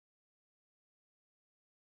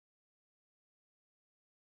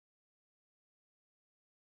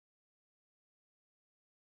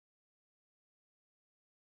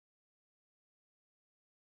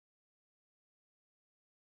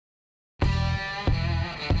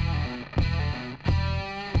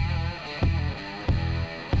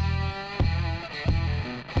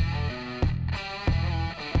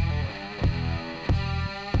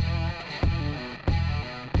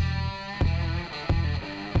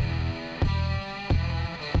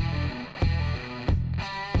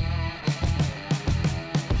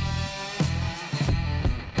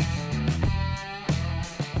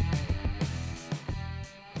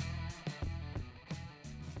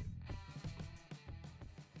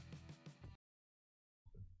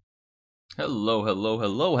Hello, hello,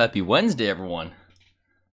 hello. Happy Wednesday, everyone.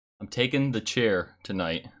 I'm taking the chair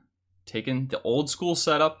tonight. Taking the old school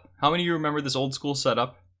setup. How many of you remember this old school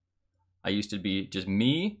setup? I used to be just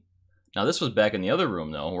me. Now, this was back in the other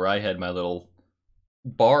room, though, where I had my little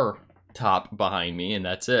bar top behind me, and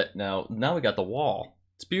that's it. Now we got the wall.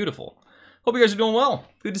 It's beautiful. Hope you guys are doing well.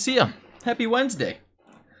 Good to see you. Happy Wednesday.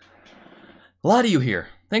 A lot of you here.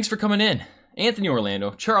 Thanks for coming in. Anthony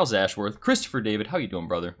Orlando, Charles Ashworth, Christopher David. How you doing,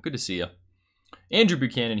 brother? Good to see you. Andrew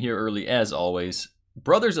Buchanan here early, as always.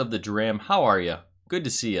 Brothers of the Dram, how are you? Good to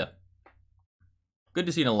see you. Good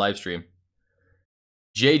to see you in a live stream.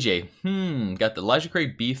 JJ, got the Elijah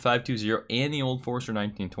Craig B520 and the Old Forester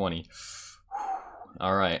 1920.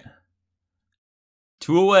 All right.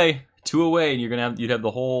 Two away, and you'd have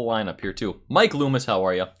the whole lineup here too. Mike Loomis, how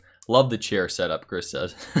are you? Love the chair setup, Chris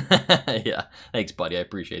says. Yeah, thanks, buddy. I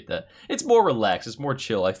appreciate that. It's more relaxed. It's more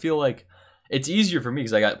chill. I feel like it's easier for me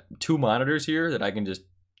because I got two monitors here that I can just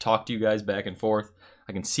talk to you guys back and forth.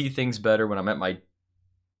 I can see things better when I'm at my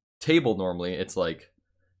table normally. It's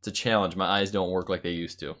a challenge. My eyes don't work like they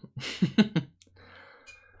used to.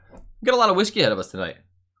 Got a lot of whiskey ahead of us tonight.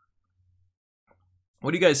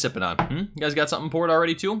 What are you guys sipping on? You guys got something poured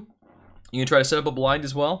already too? You gonna try to set up a blind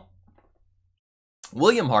as well?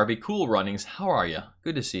 William Harvey, Cool Runnings, how are you?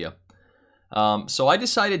 Good to see you. So I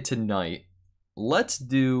decided tonight, let's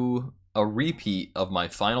do a repeat of my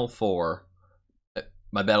Final Four,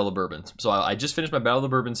 my Battle of the Bourbons. So I just finished my Battle of the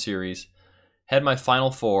Bourbons series, had my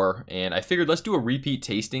Final Four, and I figured let's do a repeat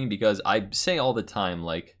tasting because I say all the time,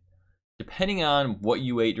 like, depending on what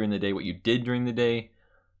you ate during the day, what you did during the day,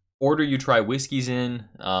 order you try whiskeys in,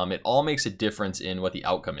 it all makes a difference in what the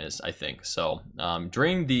outcome is, I think. So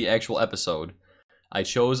during the actual episode, I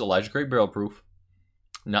chose Elijah Craig Barrel Proof.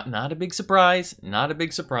 Not a big surprise,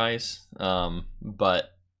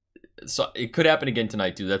 but so it could happen again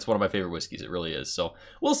tonight too. That's one of my favorite whiskeys. It really is. So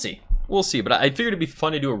we'll see. But I figured it'd be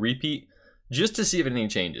fun to do a repeat just to see if anything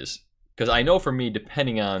changes. Because I know for me,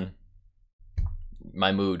 depending on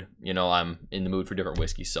my mood, I'm in the mood for different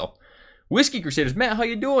whiskeys. So Whiskey Crusaders, Matt, how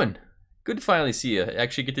you doing? Good to finally see you.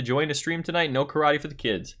 Actually get to join the stream tonight. No karate for the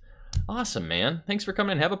kids. Awesome, man. Thanks for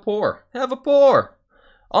coming in. Have a pour.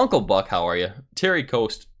 Uncle Buck, how are you? Terry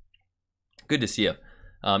Coast, good to see you.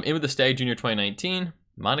 In with the Stag Junior 2019.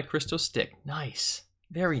 Monte Cristo Stick. Nice.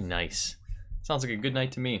 Very nice. Sounds like a good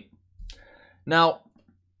night to me. Now,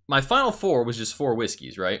 my Final Four was just 4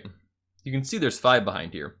 whiskeys, right? You can see there's 5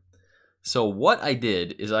 behind here. So what I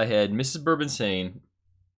did is I had Mrs. Bourbinsane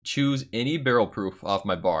choose any barrel proof off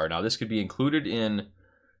my bar. Now, this could be included in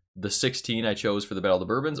the 16 I chose for the Battle of the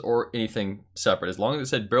Bourbons or anything separate. As long as it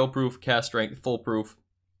said barrel proof, cast strength, full proof,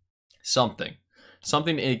 something to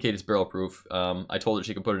indicate it's barrel proof. I told her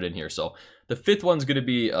she could put it in here. So the 5th one's going to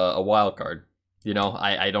be a wild card.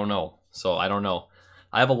 I don't know. So I don't know.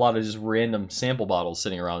 I have a lot of just random sample bottles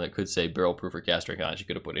sitting around that could say barrel proof or cast strength on it. She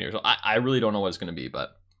could have put it in here. So I really don't know what it's going to be,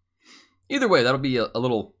 but either way, that'll be a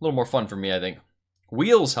little more fun for me, I think.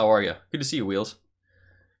 Wheels, how are you? Good to see you, Wheels.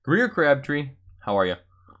 Greer Crabtree, how are you?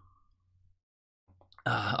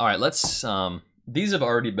 All right, let's. These have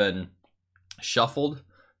already been shuffled.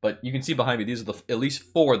 But you can see behind me, these are at least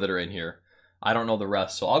 4 that are in here. I don't know the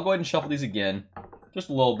rest. So I'll go ahead and shuffle these again. Just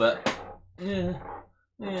a little bit.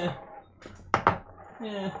 Yeah.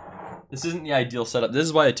 This isn't the ideal setup. This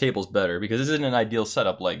is why the table's better. Because this isn't an ideal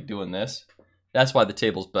setup like doing this. That's why the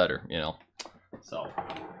table's better, So.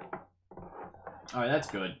 Alright, that's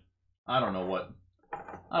good. I don't know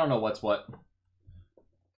what's what.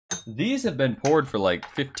 These have been poured for like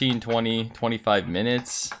 15, 20, 25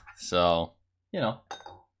 minutes. So,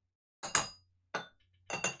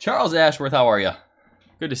 Charles Ashworth, how are you?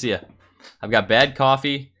 Good to see you. I've got bad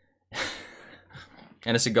coffee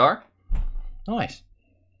and a cigar. Nice.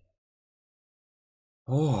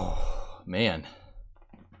 Oh, man.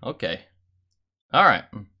 Okay. All right.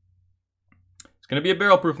 It's going to be a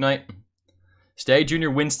barrel proof night. Stag Junior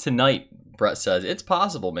wins tonight, Brett says. It's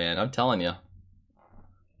possible, man. I'm telling you.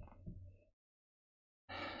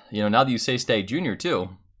 Now that you say Stag Junior too,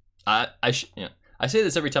 I say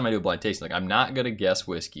this every time I do a blind tasting. Like, I'm not going to guess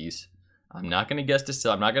whiskeys. I'm not going to guess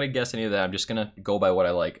distill. I'm not going to guess any of that. I'm just going to go by what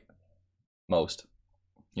I like most.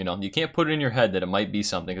 You can't put it in your head that it might be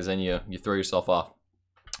something because then you throw yourself off.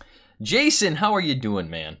 Jason, how are you doing,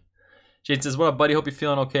 man? Jason says, what up, buddy? Hope you're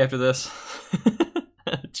feeling okay after this.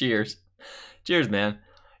 Cheers. Cheers, man.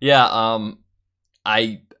 Yeah,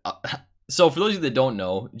 so for those of you that don't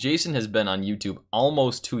know, Jason has been on YouTube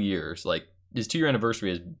almost 2 years. Like, his 2-year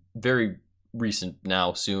anniversary is very recent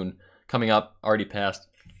now, soon. Coming up, already passed.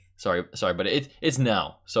 Sorry, but it's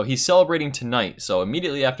now. So he's celebrating tonight. So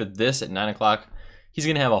immediately after this at 9 o'clock, he's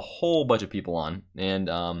gonna have a whole bunch of people on, and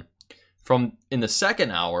from in the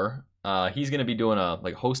second hour, he's gonna be doing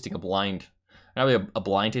hosting a blind, not really a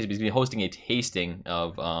blind taste, but he's gonna be hosting a tasting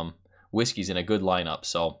of whiskeys in a good lineup.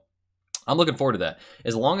 So I'm looking forward to that.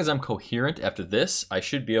 As long as I'm coherent after this, I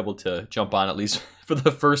should be able to jump on at least for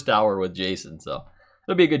the first hour with Jason. So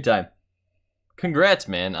it'll be a good time. Congrats,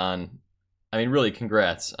 man, really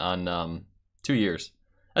congrats on 2 years.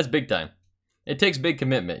 That's big time. It takes big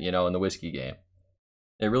commitment, in the whiskey game.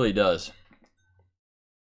 It really does.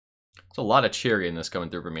 There's a lot of cherry in this coming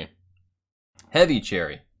through for me. Heavy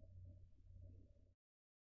cherry.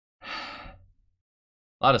 A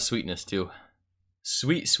lot of sweetness, too.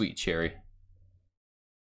 Sweet, sweet cherry.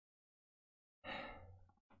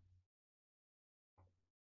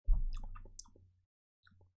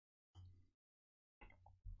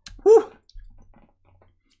 Whew!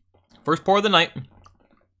 First pour of the night.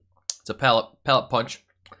 It's a palate punch.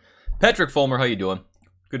 Patrick Fulmer, how you doing?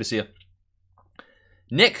 Good to see you.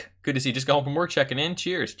 Nick, good to see you. Just got home from work, checking in.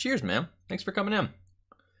 Cheers. Cheers, man. Thanks for coming in.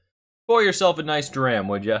 Pour yourself a nice dram,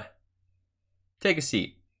 would ya? Take a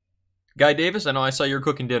seat. Guy Davis, I know I saw you were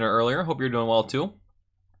cooking dinner earlier. Hope you're doing well, too.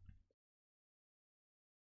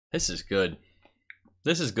 This is good.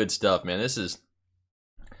 This is good stuff, man. This is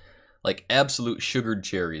like absolute sugared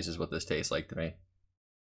cherries is what this tastes like to me.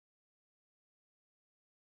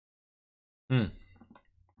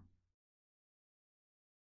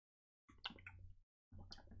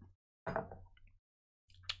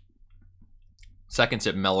 Second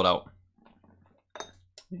sip mellowed out.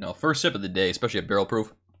 First sip of the day, especially at barrel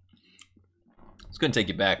proof. It's going to take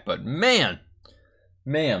you back, but man,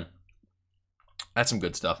 that's some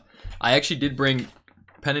good stuff. I actually did bring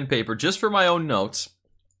pen and paper just for my own notes.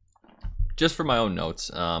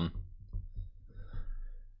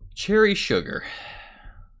 Cherry sugar.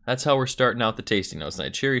 That's how we're starting out the tasting notes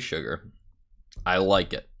tonight. Cherry sugar. I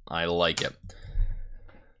like it.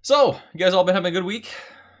 So, you guys all been having a good week?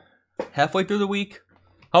 Halfway through the week.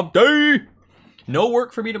 Hump day! No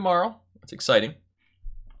work for me tomorrow. That's exciting.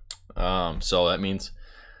 So that means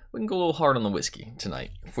we can go a little hard on the whiskey tonight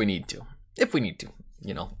if we need to.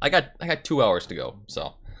 I got 2 hours to go.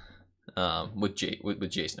 So with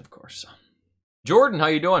Jason, of course. So. Jordan, how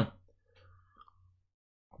you doing?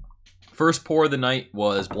 First pour of the night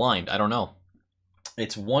was blind. I don't know.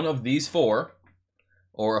 It's one of these four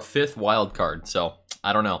or a fifth wild card. So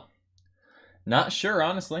I don't know. Not sure,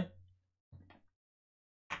 honestly.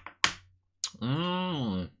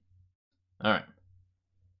 All right.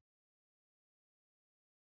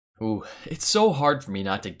 Ooh, it's so hard for me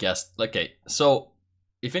not to guess. Okay, so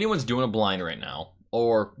if anyone's doing a blind right now,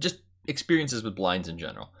 or just experiences with blinds in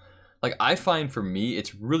general, like I find for me,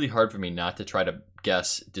 it's really hard for me not to try to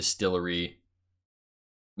guess distillery,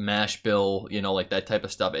 mash bill, like that type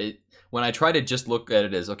of stuff. When I try to just look at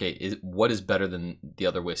it as, okay, what is better than the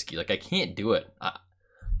other whiskey? Like I can't do it.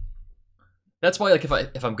 That's why, like,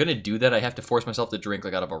 if I'm gonna do that, I have to force myself to drink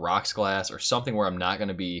like out of a rocks glass or something where I'm not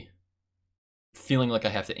gonna be feeling like I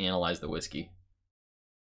have to analyze the whiskey,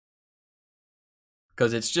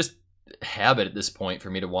 because it's just habit at this point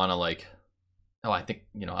for me to want to like, oh, I think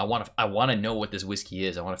I want to know what this whiskey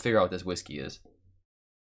is. I want to figure out what this whiskey is.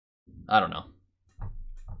 I don't know.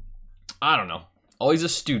 Always a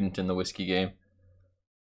student in the whiskey game.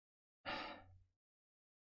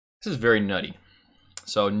 This is very nutty.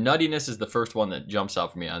 So nuttiness is the first one that jumps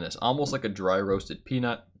out for me on this. Almost like a dry roasted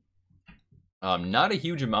peanut. Not a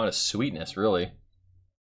huge amount of sweetness, really,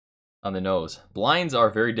 on the nose. Blinds are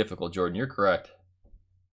very difficult, Jordan. You're correct.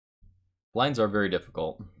 Blinds are very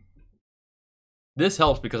difficult. This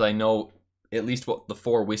helps because I know at least what the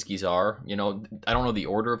four whiskeys are. I don't know the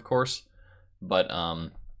order, of course, but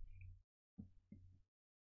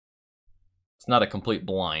it's not a complete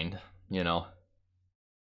blind,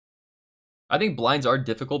 I think blinds are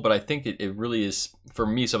difficult, but I think it really is, for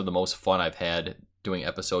me, some of the most fun I've had doing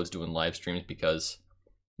episodes, doing live streams, because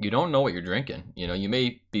you don't know what you're drinking. You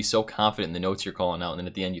may be so confident in the notes you're calling out, and then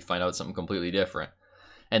at the end you find out something completely different.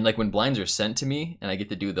 And like when blinds are sent to me and I get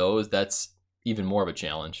to do those, that's even more of a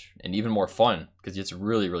challenge and even more fun because it's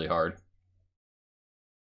really, really hard.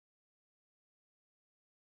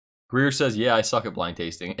 Greer says, yeah, I suck at blind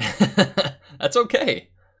tasting. That's okay.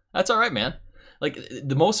 That's all right, man. Like,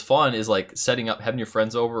 the most fun is like setting up, having your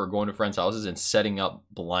friends over or going to friends' houses and setting up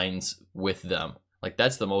blinds with them. Like,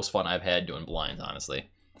 that's the most fun I've had doing blinds, honestly.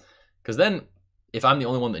 Because then, if I'm the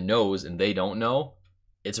only one that knows and they don't know,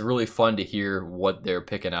 it's really fun to hear what they're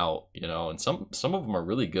picking out, and some of them are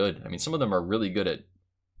really good. I mean, some of them are really good at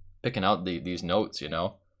picking out these notes,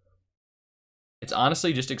 It's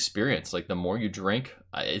honestly just experience. Like, the more you drink,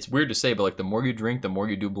 it's weird to say, but like the more you drink, the more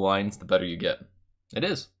you do blinds, the better you get. It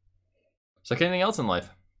is. It's like anything else in life.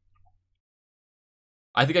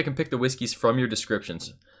 I think I can pick the whiskeys from your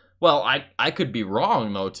descriptions. Well, I could be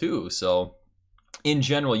wrong, though, too. So, in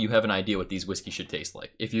general, you have an idea what these whiskeys should taste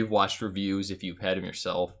like. If you've watched reviews, if you've had them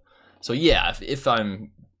yourself. So, yeah, if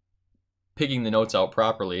I'm picking the notes out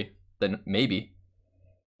properly, then maybe.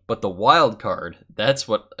 But the wild card, that's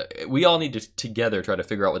what... We all need to together try to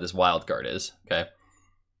figure out what this wild card is, okay?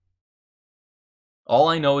 All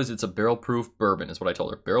I know is it's a barrel-proof bourbon, is what I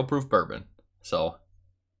told her. Barrel-proof bourbon. So...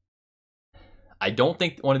 I don't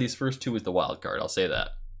think one of these first two is the wild card. I'll say that.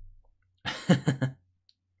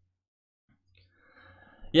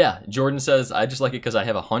 Yeah, Jordan says, I just like it because I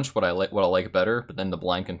have a hunch what I'll like better, but then the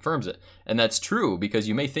blind confirms it. And that's true, because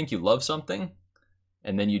you may think you love something,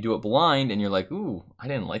 and then you do it blind, and you're like, ooh, I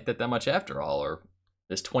didn't like that much after all, or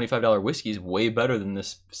this $25 whiskey is way better than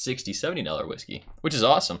this $60, $70 whiskey, which is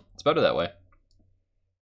awesome. It's better that way.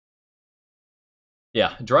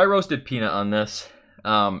 Yeah, dry roasted peanut on this.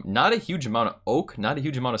 Not a huge amount of oak, not a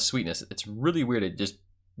huge amount of sweetness. It's really weird. It just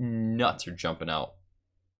nuts are jumping out.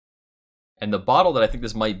 And the bottle that I think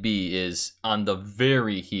this might be is on the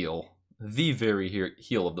very heel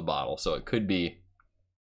of the bottle. So it could be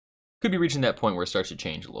reaching that point where it starts to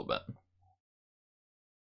change a little bit.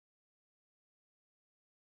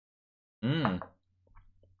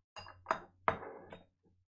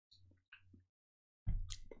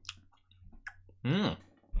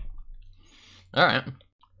 All right.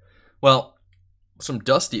 Well, some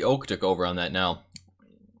dusty oak took over on that now.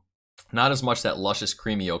 Not as much that luscious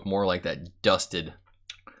creamy oak, more like that dusted.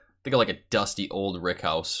 Think of like a dusty old rick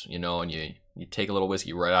house, you know, and you take a little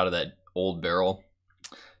whiskey right out of that old barrel.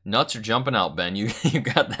 Nuts are jumping out, Ben. You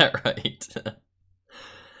got that right.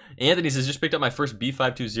 Anthony says, just picked up my first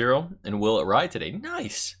B520 and Willet Rye today.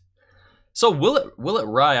 Nice. So Willet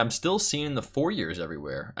Rye, I'm still seeing the 4 years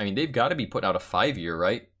everywhere. I mean, they've got to be putting out a 5-year,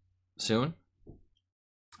 right? Soon?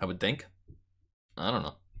 I would think. I don't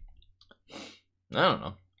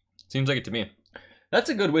know. Seems like it to me. That's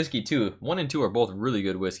a good whiskey too. 1 and 2 are both really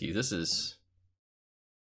good whiskeys. This is...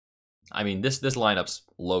 I mean, this lineup's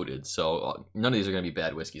loaded, so none of these are going to be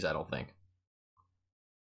bad whiskeys, I don't think.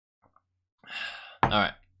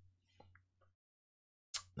 Alright.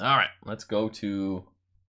 Alright, let's go to...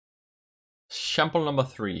 sample number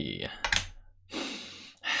 3.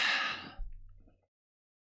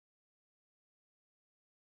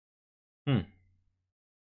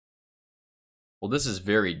 Well, this is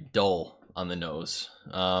very dull on the nose.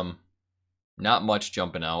 Not much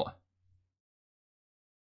jumping out.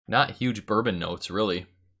 Not huge bourbon notes, really.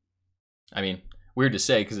 I mean, weird to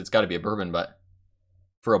say because it's got to be a bourbon, but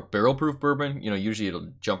for a barrel-proof bourbon, you know, usually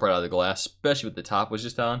it'll jump right out of the glass, especially with the top was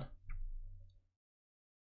just on.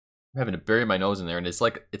 I'm having to bury my nose in there, and it's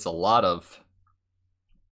like, it's a lot of,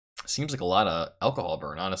 seems like a lot of alcohol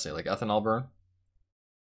burn, honestly, like ethanol burn.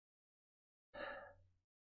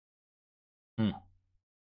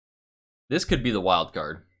 This could be the wild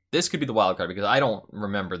card. This could be the wild card because I don't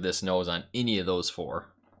remember this nose on any of those 4.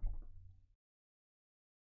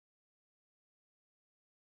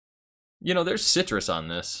 You know, there's citrus on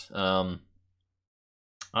this. Honestly,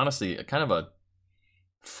 kind of a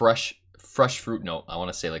fresh fruit note. I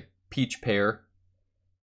want to say like peach pear.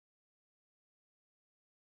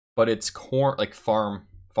 But it's corn, like farm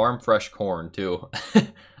fresh corn too.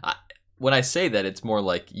 When I say that, it's more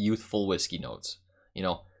like youthful whiskey notes. You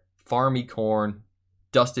know, farmy corn,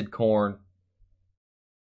 dusted corn,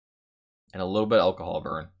 and a little bit of alcohol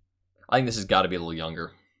burn. I think this has got to be a little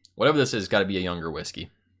younger. Whatever this is, got to be a younger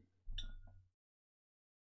whiskey.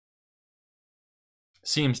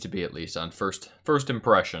 Seems to be, at least, on first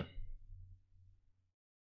impression.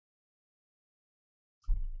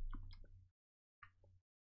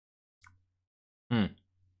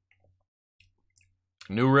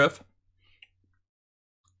 New Riff.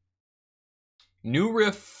 New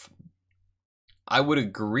Riff, I would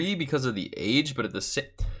agree because of the age, but at the same...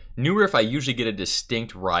 New Riff, I usually get a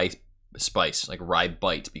distinct rye spice, like rye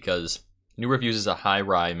bite, because New Riff uses a high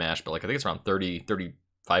rye mash, but like I think it's around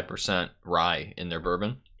 30-35% rye in their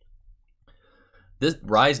bourbon. This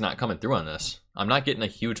rye's not coming through on this. I'm not getting a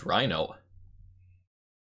huge rye note.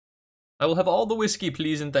 I will have all the whiskey,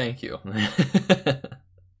 please, and thank you.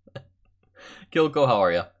 Kilko, how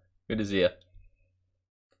are you? Good to see you.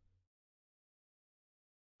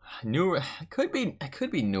 It could be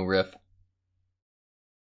New Riff.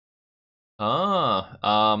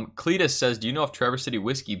 Cletus says, do you know if Traverse City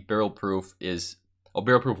Whiskey barrel-proof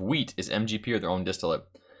wheat is MGP or their own distillate?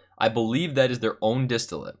 I believe that is their own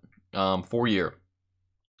distillate. 4-year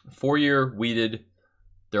wheated,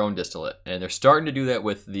 their own distillate. And they're starting to do that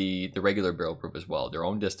with the regular barrel-proof as well. Their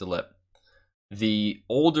own distillate. The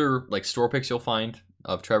older like store picks you'll find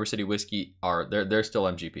of Traverse City whiskey are they're still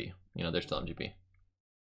MGP. You know, they're still MGP.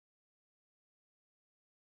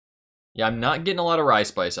 Yeah, I'm not getting a lot of rye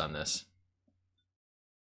spice on this.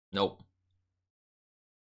 Nope.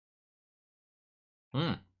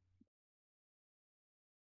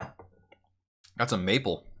 Got some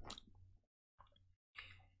maple.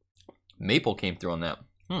 Maple came through on that.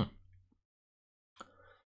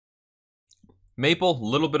 Maple,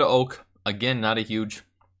 little bit of oak. Again, not a huge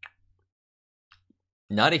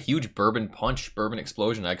bourbon punch, bourbon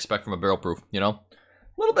explosion I expect from a barrel proof, you know?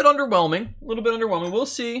 A little bit underwhelming. We'll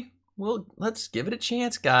see. Let's give it a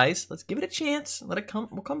chance, guys. Let's give it a chance. Let it come.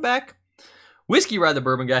 We'll come back. Whiskey Rye the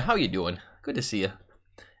Bourbon Guy, how you doing? Good to see you.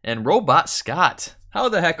 And Robot Scott, how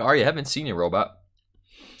the heck are you? Haven't seen you, Robot.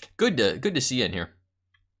 Good to see you in here.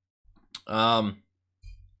 Oh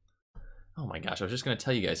my gosh, I was just gonna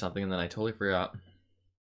tell you guys something and then I totally forgot.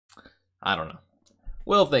 I don't know.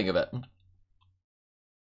 We'll think of it.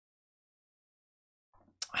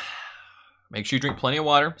 Make sure you drink plenty of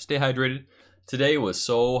water. Stay hydrated. Today was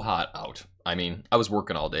so hot out. I mean, I was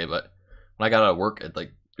working all day, but when I got out of work, it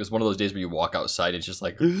was one of those days where you walk outside, it's just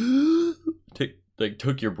like,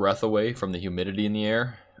 took your breath away from the humidity in the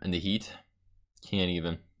air and the heat. Can't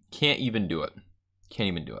even do it. Can't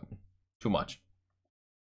even do it. Too much.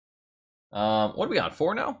 What are we on?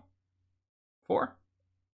 4 now? 4?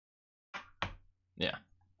 Yeah.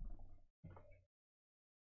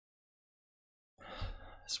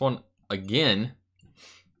 This one, again,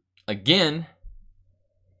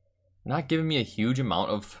 not giving me a huge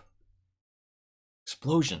amount of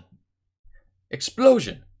explosion. It's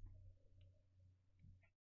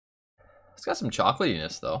got some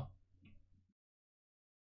chocolatiness, though.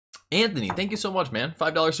 Anthony, thank you so much, man.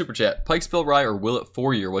 $5 super chat. Pikesville Rye or Willet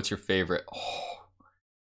 4-year? What's your favorite? Oh,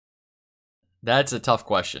 that's a tough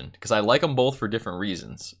question because I like them both for different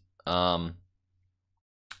reasons.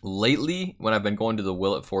 Lately, when I've been going to the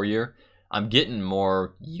Willet 4-year, I'm getting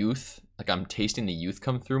more youth. Like I'm tasting the youth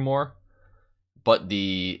come through more. But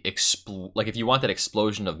the if you want that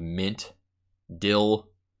explosion of mint, dill,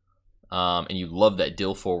 and you love that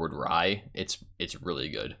dill forward rye, it's really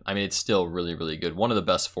good. I mean, it's still really, really good. One of the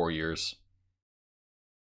best 4 years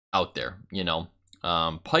out there, you know.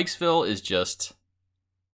 Pikesville is just,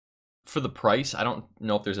 for the price, I don't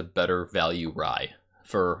know if there's a better value rye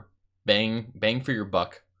for bang for your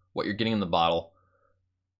buck, what you're getting in the bottle.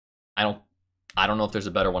 I don't know if there's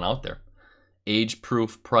a better one out there. Age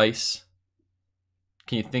proof price.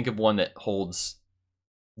 Can you think of one that holds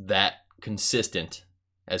that consistent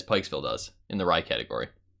as Pikesville does in the rye category?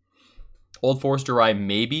 Old Forester Rye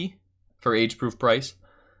maybe for age-proof price.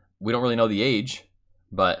 We don't really know the age,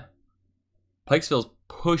 but Pikesville's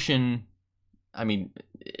pushing. I mean,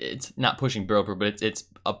 it's not pushing barrel proof, but it's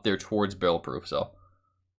up there towards barrel proof. So,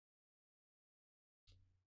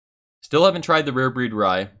 still haven't tried the Rare Breed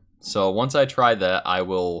Rye. So once I try that, I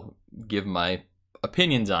will give my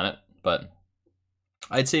opinions on it. But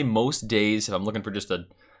I'd say most days, if I'm looking for just a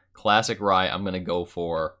classic rye, I'm going to go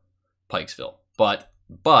for Pikesville. But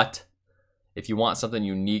if you want something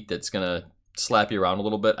unique that's going to slap you around a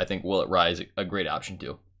little bit, I think Willet Rye is a great option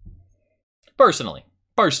too. Personally,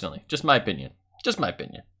 just my opinion. Just my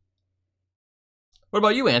opinion. What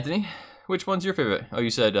about you, Anthony? Which one's your favorite? Oh,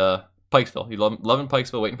 you said Pikesville. You loving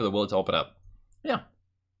Pikesville, waiting for the Willet to open up. Yeah.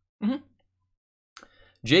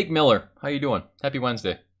 Jake Miller, how you doing? Happy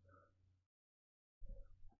Wednesday.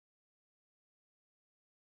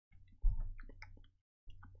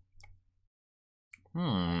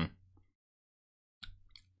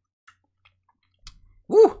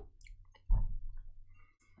 Woo!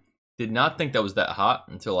 Did not think that was that hot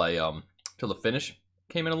until till the finish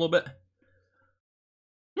came in a little bit.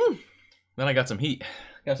 Then I got some heat.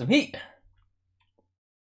 I'm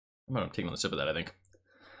gonna take another sip of that, I think.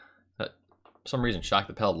 That, for some reason, shocked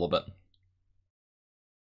the palate a little bit.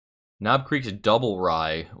 Knob Creek's double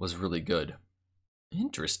rye was really good.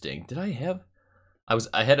 Interesting. Did I have...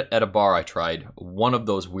 I had at a bar, I tried one of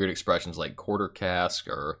those weird expressions like quarter cask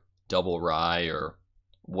or double rye or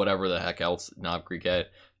whatever the heck else Knob Creek had.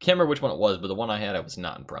 Can't remember which one it was, but the one I had, I was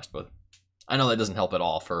not impressed with. I know that doesn't help at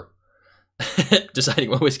all for deciding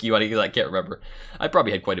what whiskey you want to because I can't remember. I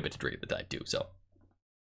probably had quite a bit to drink at the time too, so.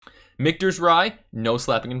 Michter's Rye, no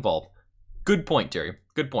slapping involved. Good point, Terry.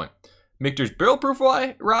 Good point. Michter's Barrel Proof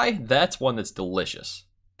Rye, that's one that's delicious.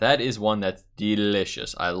 That is one that's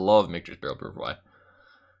delicious. I love Michter's Barrel Proof Rye.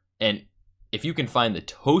 And if you can find the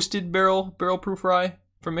toasted barrel proof rye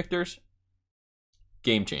from Michter's,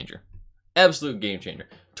 game changer. Absolute game changer.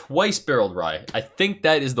 Twice barreled rye. I think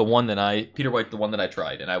that is the one that Peter White, the one that I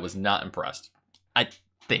tried, and I was not impressed. I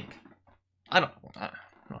think. I don't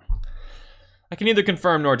know. I can neither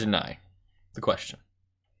confirm nor deny the question.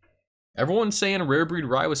 Everyone's saying Rare Breed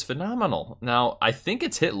Rye was phenomenal. Now, I think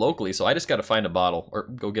it's hit locally, so I just got to find a bottle, or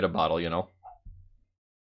go get a bottle, you know.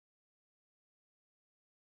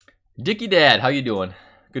 Dickie Dad, how you doing?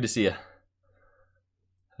 Good to see you.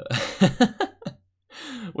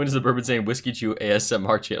 When is the Bourbinsane Whiskey Chew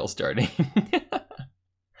ASMR channel starting?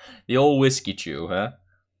 The old Whiskey Chew, huh?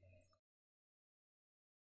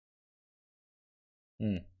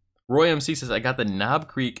 Roy MC says, I got the Knob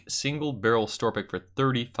Creek single barrel store pick for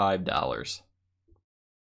 $35.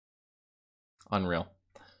 Unreal.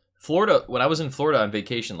 Florida, when I was in Florida on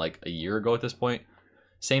vacation like a year ago at this point,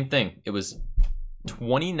 same thing. It was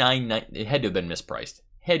 $29.99. It had to have been mispriced.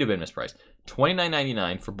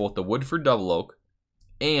 $29.99 for both the Woodford Double Oak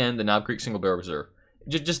and the Knob Creek Single Barrel Reserve.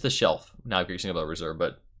 Just the shelf, Knob Creek Single Barrel Reserve.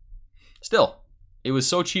 But still, it was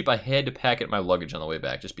so cheap I had to pack it in my luggage on the way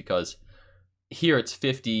back just because here it's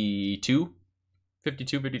 52,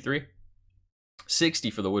 53. 60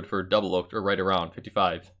 for the Woodford Double Oak, or right around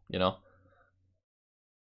 55, you know.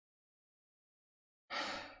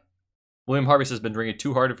 William Harvey says, been drinking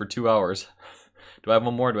Two Hearted for 2 hours. Do I have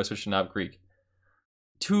one more, or do I switch to Knob Creek?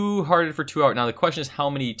 Two Hearted for 2 hours. Now the question is, how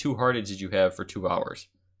many Two Hearted did you have for 2 hours?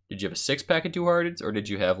 Did you have a 6-pack of Two Hearteds, or did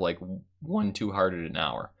you have like one Two Hearted an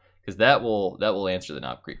hour? Because that will answer the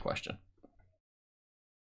Knob Creek question.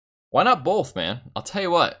 Why not both, man? I'll tell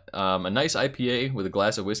you what. A nice IPA with a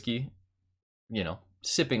glass of whiskey, you know,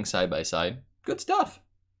 sipping side by side. Good stuff.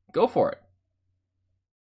 Go for it.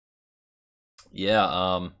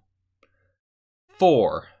 Yeah,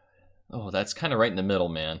 4. Oh, that's kind of right in the middle,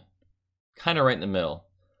 man. Kind of right in the middle.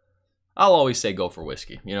 I'll always say go for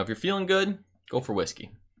whiskey. You know, if you're feeling good, go for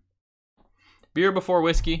whiskey. Beer before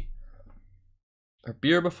whiskey. Or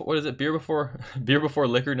beer before, what is it? Beer before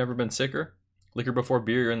liquor, never been sicker. Liquor before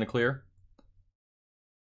beer, you're in the clear.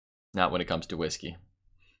 Not when it comes to whiskey.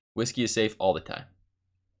 Whiskey is safe all the time.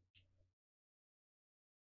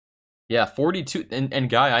 Yeah, 42, and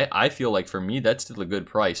Guy, I feel like for me, that's still a good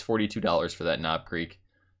price. $42 for that Knob Creek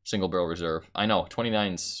Single Barrel Reserve. I know,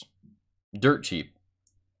 29's dirt cheap.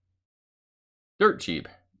 Dirt cheap.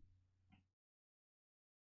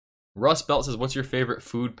 Russ Belt says, what's your favorite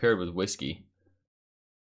food paired with whiskey?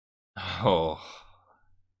 Oh,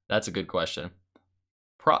 that's a good question.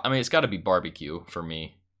 I mean, it's got to be barbecue for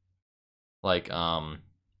me. Like, I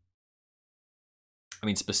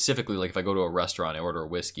mean, specifically, like if I go to a restaurant, I order a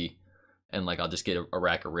whiskey, and like I'll just get a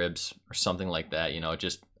rack of ribs or something like that. You know, it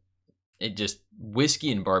just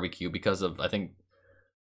whiskey and barbecue, because of, I think,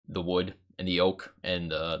 the wood and the oak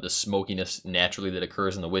and the smokiness naturally that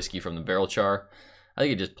occurs in the whiskey from the barrel char. I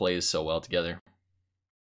think it just plays so well together.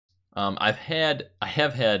 I've had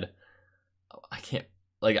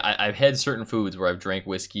certain foods where I've drank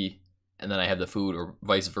whiskey and then I have the food, or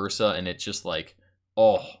vice versa, and it's just like,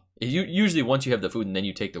 oh, usually once you have the food and then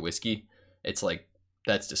you take the whiskey, it's like,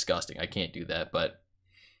 that's disgusting. I can't do that. But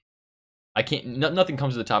I can't, nothing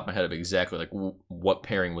comes to the top of my head of exactly like what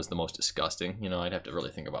pairing was the most disgusting. You know, I'd have to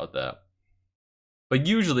really think about that. But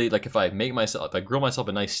usually, like if I grill myself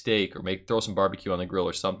a nice steak, or throw some barbecue on the grill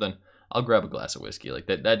or something, I'll grab a glass of whiskey. Like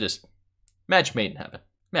that just, match made in heaven.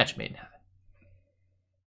 Match made in heaven.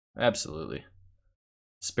 Absolutely.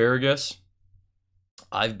 Asparagus.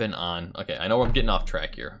 I've been on, okay, I know I'm getting off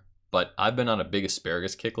track here, but I've been on a big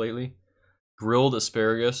asparagus kick lately. Grilled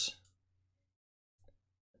asparagus.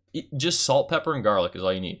 Just salt, pepper, and garlic is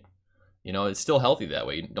all you need. You know, it's still healthy that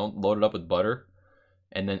way. You don't load it up with butter.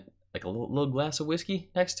 And then like a little glass of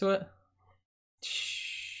whiskey next to it.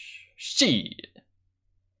 Shit.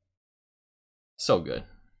 So good.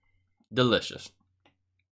 Delicious.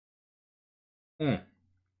 Mm.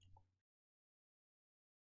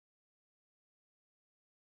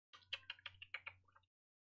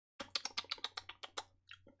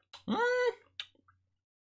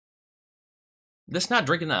 That's not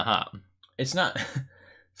drinking that hot. It's not.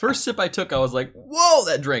 First sip I took, I was like, whoa,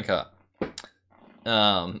 that drank hot.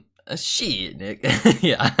 Shit, Nick.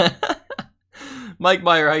 Yeah. Mike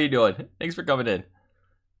Meyer, how you doing? Thanks for coming in.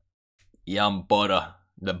 Yum, butter.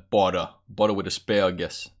 The butter. Butter with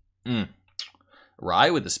asparagus. Rye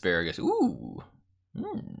with asparagus. Ooh.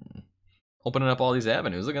 Opening up all these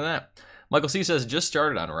avenues. Look at that. Michael C says, just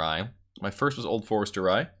started on rye. My first was Old Forester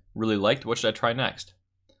rye. Really liked. What should I try next?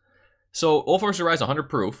 So, Old Forester rye is 100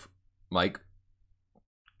 proof. Mike.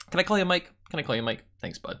 Can I call you Mike? Can I call you Mike?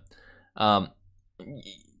 Thanks, bud.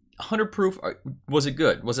 100 proof. Was it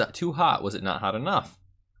good? Was it too hot? Was it not hot enough?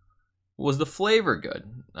 Was the flavor good?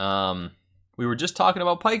 We were just talking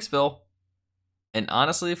about Pikesville. And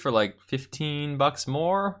honestly, for like $15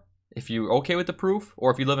 more, if you're okay with the proof,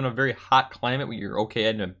 or if you live in a very hot climate where you're okay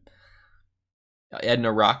adding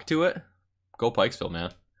a rock to it, go Pikesville,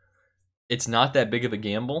 man. It's not that big of a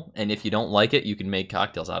gamble, and if you don't like it, you can make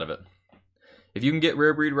cocktails out of it. If you can get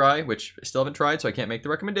rare breed rye, which I still haven't tried, so I can't make the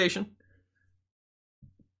recommendation,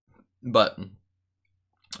 but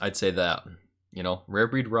I'd say that, you know, rare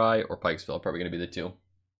breed rye or Pikesville are probably going to be the two,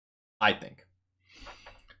 I think.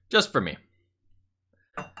 Just for me.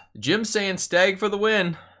 Jim's saying Stag for the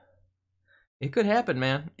win. It could happen,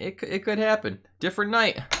 man. It could happen. Different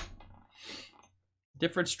night.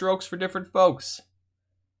 Different strokes for different folks.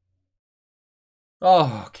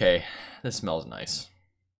 Oh, okay. This smells nice.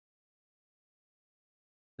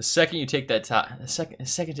 The second you take that top, the second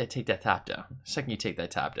you take that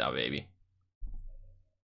top down, baby.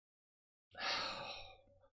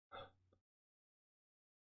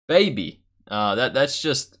 Baby, that's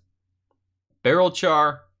just barrel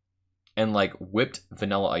char and like whipped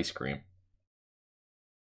vanilla ice cream.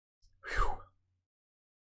 Whew.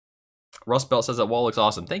 Rust Belt says that wall looks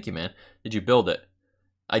awesome. Thank you, man. Did you build it?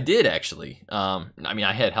 I did, actually. I mean,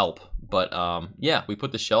 I had help, but yeah, we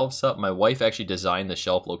put the shelves up. My wife actually designed the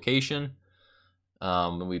shelf location.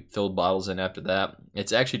 And we filled bottles in after that.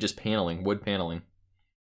 It's actually just paneling, wood paneling.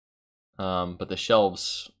 But the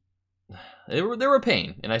shelves, they were a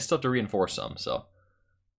pain, and I still have to reinforce some. So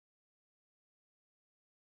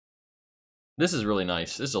this is really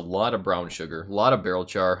nice. This is a lot of brown sugar, a lot of barrel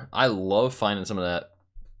char. I love finding some of that,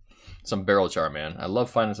 some barrel char, man. I love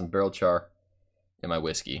finding some barrel char in my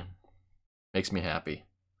whiskey. Makes me happy.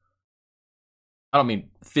 I don't mean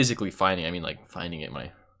physically finding, I mean like finding it in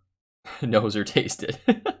my nose or taste it.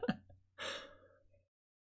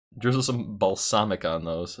 Drizzle some balsamic on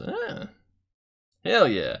those. Hell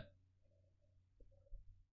yeah.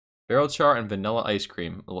 Barrel char and vanilla ice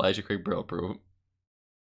cream. Elijah Craig Barrel Brew.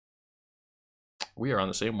 We are on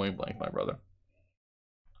the same wavelength, my brother.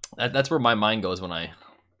 That's where my mind goes when I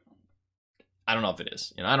don't know if it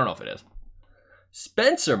is. You know, I don't know if it is.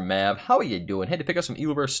 Spencer Mav, how are you doing? Had to pick up some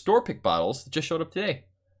Eagle Rare store pick bottles that just showed up today.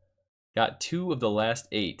 Got 2 of the last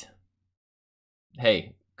 8.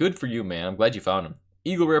 Hey, good for you, man. I'm glad you found them.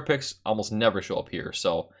 Eagle Rare picks almost never show up here,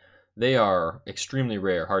 so they are extremely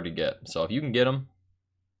rare, hard to get. So if you can get them,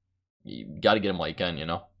 you got to get them while you can, you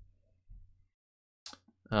know.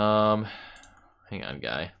 Hang on,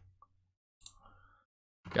 guy.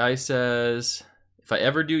 Guy says, if I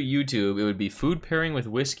ever do YouTube, it would be food pairing with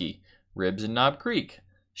whiskey. Ribs in Knob Creek.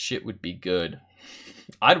 Shit would be good.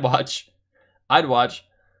 I'd watch.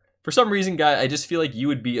 For some reason, guy, I just feel like you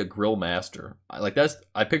would be a grill master.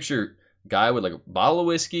 I picture guy with like a bottle of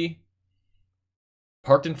whiskey,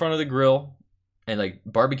 parked in front of the grill, and like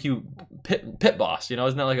barbecue pit boss. You know,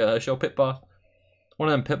 isn't that like a show, Pit Boss? One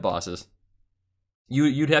of them pit bosses.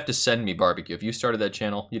 You'd have to send me barbecue. If you started that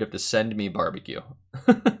channel, you'd have to send me barbecue.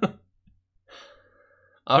 I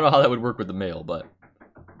don't know how that would work with the mail, but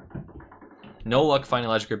no luck finding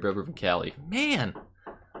Elijah Craig Barrel Brew from Cali. Man,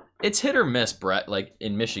 it's hit or miss, Brett, like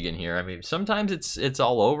in Michigan here. I mean, sometimes it's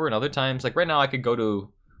all over, and other times, like right now, I could go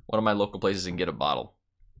to one of my local places and get a bottle.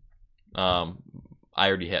 I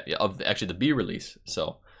already have, actually the B release,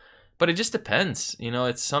 so. But it just depends. You know,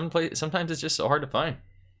 it's sometimes it's just so hard to find.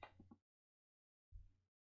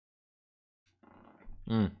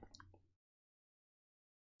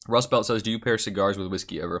 Rust Belt says, do you pair cigars with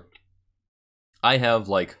whiskey ever? I have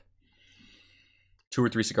like 2 or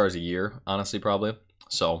 3 cigars a year, honestly, probably.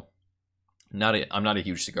 So I'm not a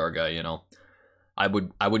huge cigar guy, you know. I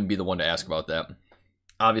wouldn't be the one to ask about that.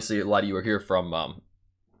 Obviously, a lot of you are here from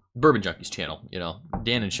Bourbon Junkies channel, you know.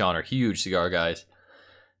 Dan and Sean are huge cigar guys,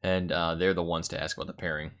 and they're the ones to ask about the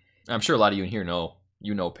pairing. I'm sure a lot of you in here know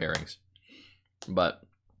pairings, but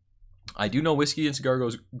I do know whiskey and cigar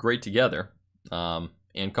goes great together,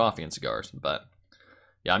 and coffee and cigars. But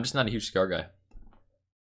yeah, I'm just not a huge cigar guy.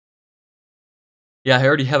 Yeah, I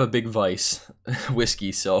already have a big vice,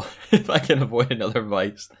 whiskey. So if I can avoid another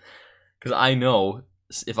vice, because I know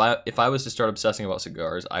if I was to start obsessing about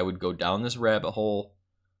cigars, I would go down this rabbit hole,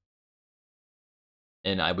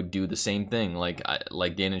 and I would do the same thing like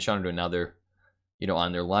Dan and Sean are doing now. They're, you know,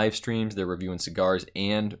 on their live streams, they're reviewing cigars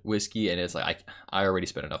and whiskey, and it's like I already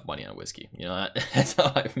spent enough money on whiskey. You know, that's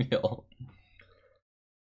how I feel.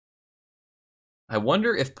 I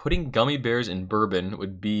wonder if putting gummy bears in bourbon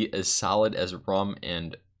would be as solid as rum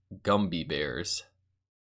and Gumby bears.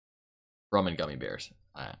 Rum and gummy bears.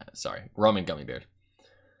 Sorry, rum and gummy bears.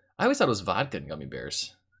 I always thought it was vodka and gummy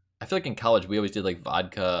bears. I feel like in college we always did like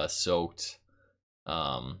vodka soaked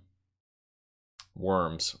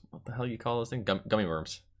worms. What the hell do you call those things? Gummy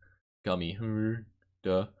worms. Gummy worms.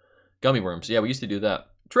 Yeah, we used to do that.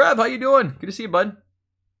 Trev, how you doing? Good to see you, bud.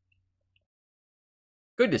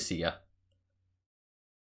 Good to see ya.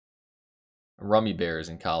 Rummy bears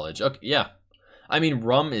in college. Okay, yeah. I mean,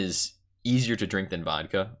 rum is easier to drink than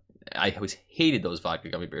vodka. I always hated those vodka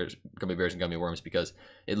gummy bears and gummy worms because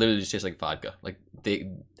it literally just tastes like vodka. Like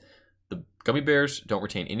the gummy bears don't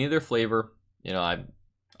retain any of their flavor. You know,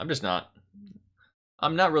 I'm just not.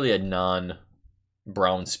 I'm not really a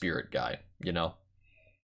non-brown spirit guy. You know,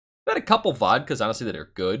 I've had a couple vodkas honestly that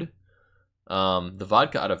are good. The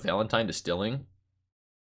vodka out of Valentine Distilling,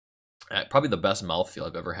 probably the best mouthfeel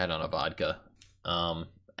I've ever had on a vodka.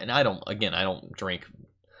 And I don't drink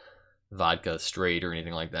vodka straight or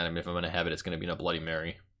anything like that. I mean, if I'm going to have it, it's going to be in a Bloody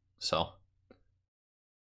Mary. So,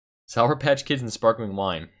 Sour Patch Kids and sparkling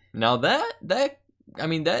wine. Now that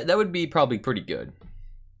would be probably pretty good.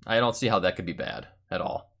 I don't see how that could be bad at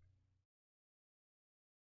all.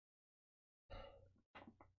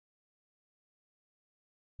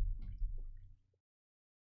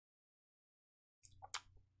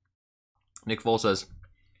 Nick Vol says,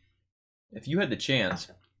 if you had the chance,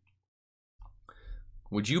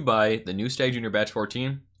 would you buy the new Stag Junior Batch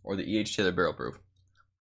 14 or the E.H. Taylor Barrel Proof?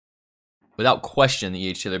 Without question, the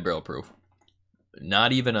E.H. Taylor Barrel Proof.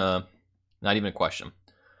 Not even a question.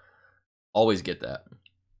 Always get that.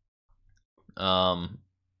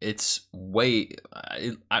 It's way,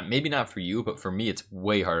 maybe not for you, but for me, it's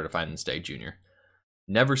way harder to find than Stag Junior.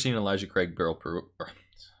 Never seen an Elijah Craig Barrel Proof.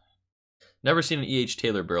 Never seen an E.H.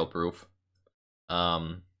 Taylor Barrel Proof.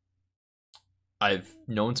 I've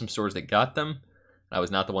known some stores that got them. I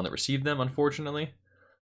was not the one that received them, unfortunately.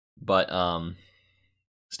 But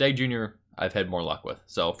Stag Junior, I've had more luck with.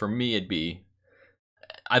 So for me, it'd be...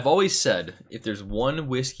 I've always said, if there's one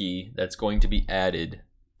whiskey that's going to be added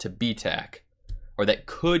to BTAC, or that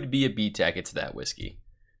could be a BTAC, it's that whiskey,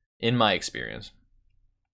 in my experience.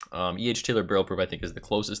 E.H. Taylor Barrel Proof, I think, is the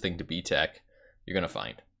closest thing to BTAC you're going to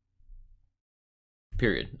find.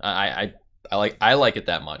 Period. I like it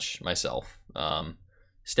that much myself.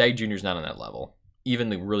 Stag Junior's not on that level. Even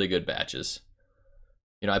the really good batches.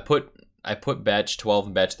 You know, I put batch 12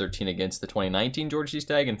 and batch 13 against the 2019 George C.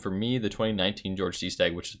 Stag, and for me, the 2019 George C.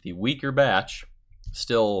 Stag, which is the weaker batch,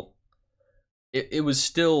 still,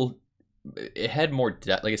 it had more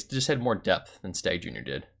depth. Like, it just had more depth than Stag Junior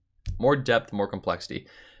did. More depth, more complexity.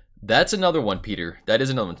 That's another one, Peter. That is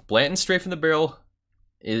another one. Blanton Straight from the Barrel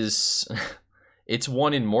is, it's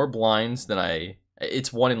won in more blinds than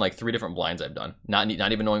it's won in like 3 different blinds I've done. Not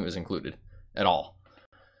even knowing it was included at all.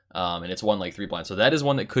 And it's won like 3 blinds. So that is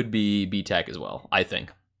one that could be BTAC as well, I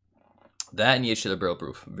think. That and E.H. Taylor Barrel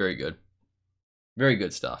Proof. Very good. Very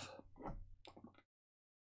good stuff.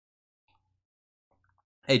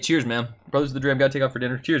 Hey, cheers, man. Brothers of the Dram, gotta take off for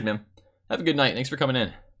dinner. Cheers, man. Have a good night. Thanks for coming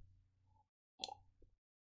in.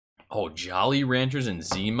 Oh, Jolly Ranchers and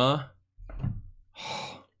Zima.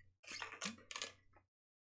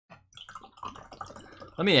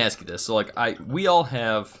 Let me ask you this. So, like, we all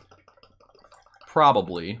have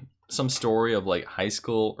probably some story of like high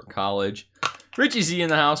school or college. Richie Z in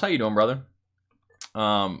the house. How you doing, brother?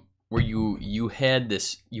 Where you had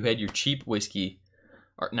your cheap whiskey,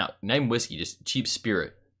 or not even whiskey, just cheap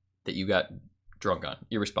spirit that you got drunk on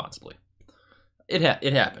irresponsibly. It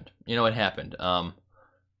happened. You know, it happened.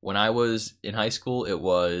 When I was in high school, it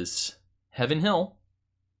was Heaven Hill.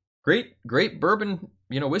 Great bourbon,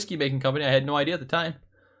 whiskey making company. I had no idea at the time.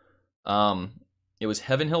 It was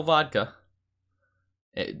Heaven Hill vodka.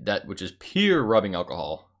 Which is pure rubbing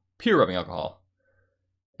alcohol.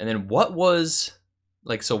 And then what was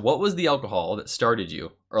the alcohol that started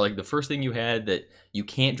you? Or like the first thing you had that you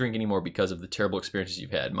can't drink anymore because of the terrible experiences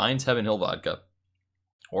you've had? Mine's Heaven Hill vodka.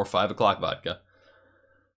 Or 5 o'clock vodka.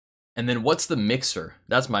 And then what's the mixer?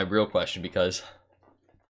 That's my real question, because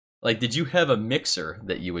like, did you have a mixer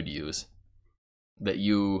that you would use that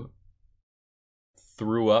you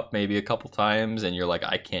threw up maybe a couple times and you're like,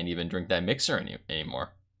 I can't even drink that mixer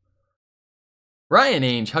anymore? Ryan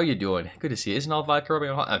Ainge, how you doing? Good to see you. Isn't all vodka rubbing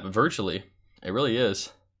alcohol? Virtually. It really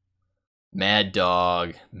is. Mad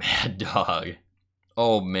Dog.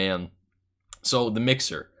 Oh, man. So, the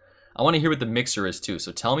mixer. I want to hear what the mixer is, too.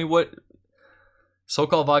 So, tell me what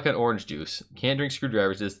so-called vodka and orange juice. Can't drink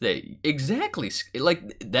screwdrivers this day. Exactly.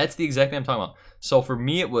 Like, that's the exact thing I'm talking about. So, for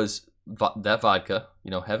me, it was that vodka,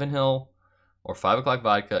 Heaven Hill, or 5 o'clock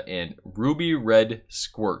vodka, and Ruby Red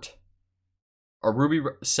Squirt. Or Ruby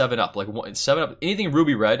 7-Up. Like, 7-Up. Anything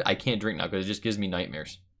Ruby Red, I can't drink now because it just gives me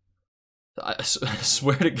nightmares. I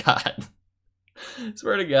swear to God.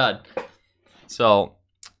 Swear to God. So,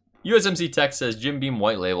 USMC Tech says Jim Beam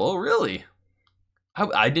White Label. Oh, really?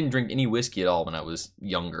 I didn't drink any whiskey at all when I was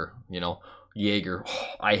younger. Jaeger. Oh,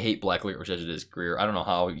 I hate black licorice as it is, Greer. I don't know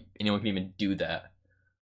how anyone can even do that.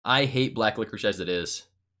 I hate black licorice as it is.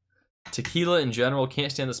 Tequila in general,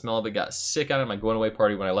 can't stand the smell of it. Got sick on it at my going away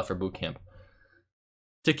party when I left for boot camp.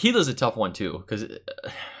 Tequila's a tough one too, because,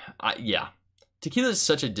 yeah. Tequila is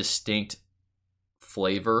such a distinct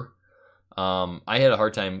flavor. I had a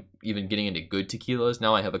hard time even getting into good tequilas.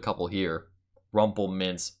 Now I have a couple here. Rumple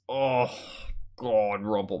Mints. Oh, God,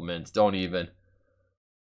 Rumple Mints. Don't even.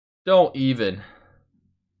 Don't even.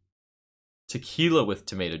 Tequila with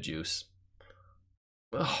tomato juice.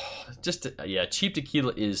 Oh, just, yeah, cheap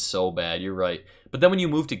tequila is so bad. You're right. But then when you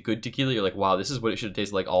move to good tequila, you're like, wow, this is what it should have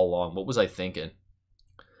tasted like all along. What was I thinking?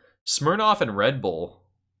 Smirnoff and Red Bull.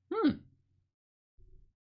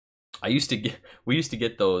 We used to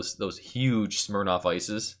get those huge Smirnoff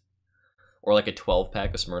ices, or like a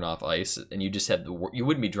 12-pack of Smirnoff Ice, and you just had you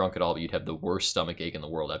wouldn't be drunk at all, but you'd have the worst stomach ache in the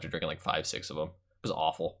world after drinking like 5-6 of them. It was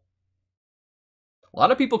awful. A lot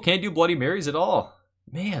of people can't do Bloody Marys at all.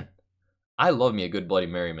 Man, I love me a good Bloody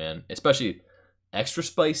Mary, man. Especially extra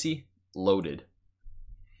spicy, loaded.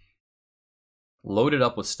 Loaded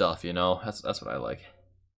up with stuff, you know? That's what I like.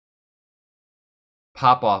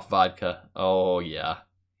 Pop Off vodka. Oh, yeah.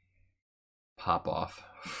 Pop Off.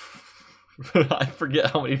 I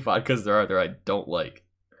forget how many vodkas there are I don't like.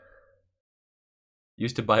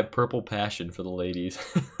 Used to buy Purple Passion for the ladies.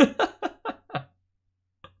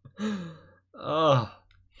 Oh.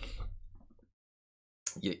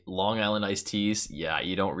 Yeah, Long Island iced teas. Yeah,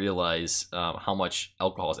 you don't realize how much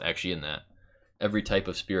alcohol is actually in that. Every type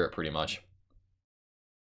of spirit, pretty much.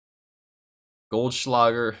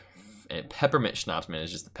 Goldschlager and peppermint schnapps, man.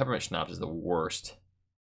 It's just the peppermint schnapps is the worst.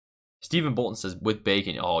 Stephen Bolton says with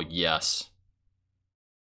bacon. Oh yes.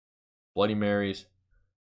 Bloody Marys.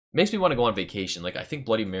 Makes me want to go on vacation. Like I think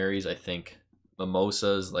Bloody Marys. I think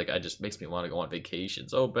mimosas. Like just makes me want to go on vacation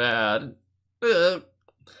so bad. Ugh.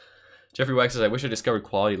 Jeffrey Wax says I wish I discovered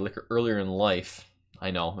quality liquor earlier in life.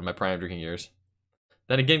 I know, in my prime drinking years.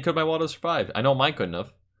 Then again, could my wallet have survived? I know mine couldn't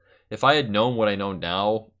have. If I had known what I know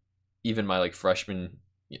now, even my like freshman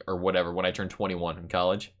or whatever, when I turned 21 in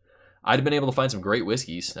college, I'd have been able to find some great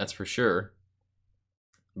whiskeys, that's for sure.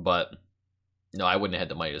 But no, I wouldn't have had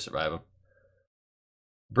the money to survive them.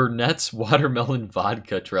 Burnett's watermelon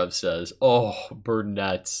vodka, Trev says. Oh,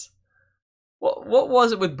 Burnett's. What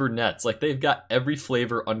was it with Burnett's? Like, they've got every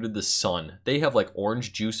flavor under the sun. They have, like,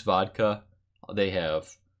 orange juice vodka. They have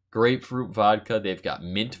grapefruit vodka. They've got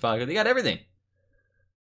mint vodka. They got everything.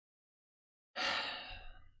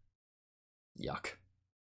 Yuck.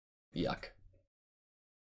 Yuck.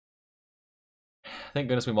 Thank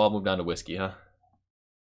goodness we've all moved on to whiskey, huh?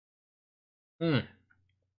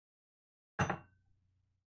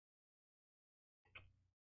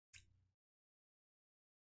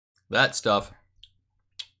 That stuff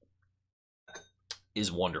is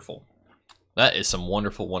wonderful. That is some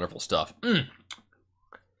wonderful, wonderful stuff.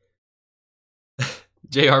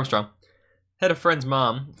 Jay Armstrong. Had a friend's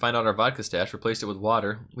mom find out our vodka stash, replaced it with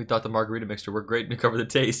water. We thought the margarita mixture worked great to cover the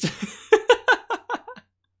taste.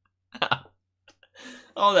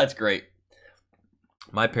 Oh, that's great.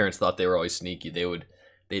 My parents thought they were always sneaky. They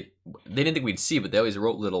didn't think we'd see, but they always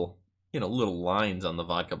wrote little lines on the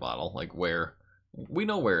vodka bottle, like where we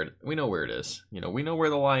know where it is. You know, we know where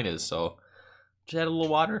the line is, so just add a little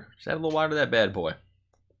water. Just add a little water to that bad boy.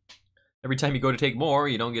 Every time you go to take more,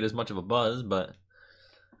 you don't get as much of a buzz, but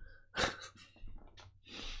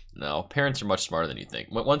no, parents are much smarter than you think.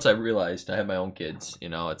 Once I realized I have my own kids, you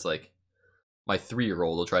know, it's like my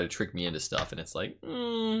 3-year-old will try to trick me into stuff, and it's like,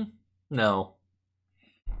 no.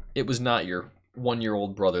 It was not your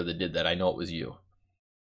 1-year-old brother that did that. I know it was you.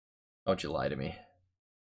 Don't you lie to me.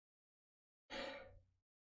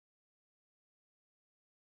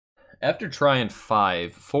 After trying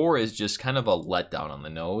 5, 4 is just kind of a letdown on the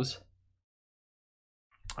nose.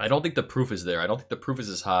 I don't think the proof is there. I don't think the proof is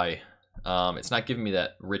as high. It's not giving me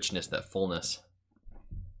that richness, that fullness.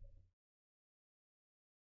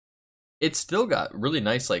 It's still got really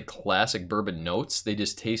nice, like, classic bourbon notes. They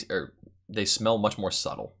just taste, or they smell much more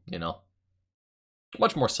subtle, you know?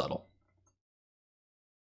 Much more subtle.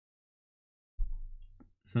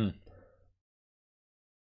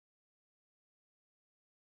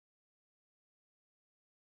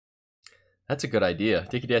 That's a good idea.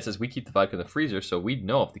 Dickie Dad says we keep the vodka in the freezer so we'd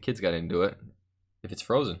know if the kids got into it, if it's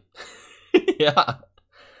frozen. Yeah,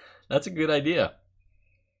 that's a good idea.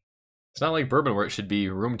 It's not like bourbon where it should be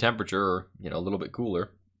room temperature or, you know, a little bit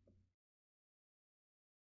cooler.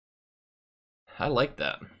 I like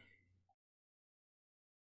that.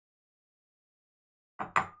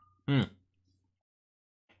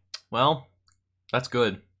 Well, that's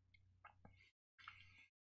good.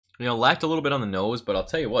 You know, lacked a little bit on the nose, but I'll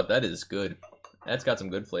tell you what, that is good. That's got some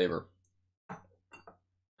good flavor.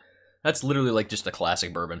 That's literally like just a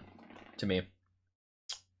classic bourbon. to me.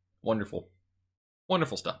 Wonderful.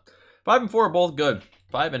 Wonderful stuff. 5 and 4 are both good.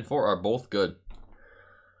 5 and 4 are both good.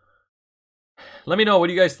 Let me know what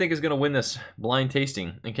do you guys think is going to win this blind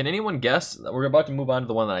tasting. And can anyone guess? We're about to move on to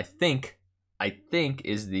the one that I think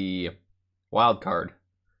is the wild card.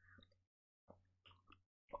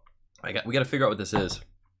 We got to figure out what this is.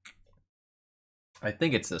 I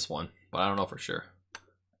think it's this one, but I don't know for sure.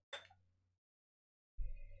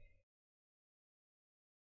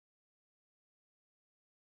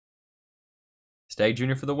 Stag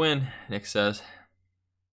Jr. for the win, Nick says.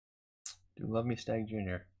 Do love me Stag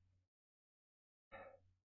Jr.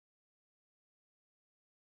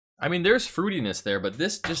 I mean, there's fruitiness there, but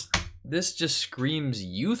this just screams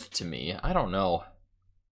youth to me. I don't know.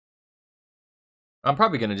 I'm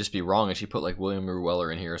probably gonna just be wrong and she put like William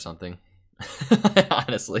Weller in here or something.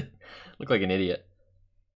 Honestly, look like an idiot.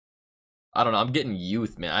 I don't know. I'm getting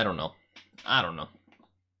youth, man. I don't know.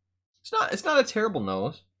 It's not a terrible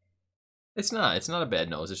nose. It's not a bad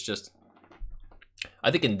nose. It's just,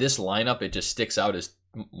 I think in this lineup it just sticks out as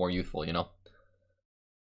more youthful, you know.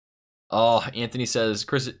 Oh, Anthony says,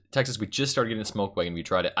 Chris, Texas, we just started getting smoke wagon. We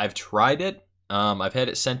tried it. I've tried it. I've had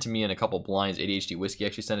it sent to me in a couple blinds. ADHD Whiskey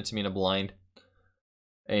actually sent it to me in a blind.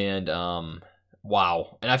 And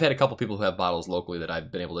wow. And I've had a couple people who have bottles locally that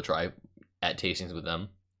I've been able to try at tastings with them.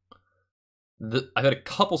 I've had a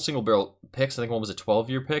couple single barrel picks. I think one was a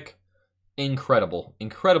 12-year pick. Incredible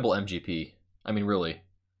MGP. I mean, really.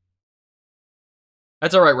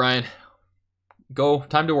 That's all right, Ryan. Go,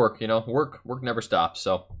 time to work. You know, work never stops.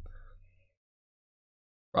 So,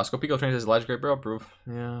 Roscoe Pico trains as Elijah Great Barrel Proof.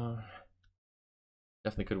 Yeah,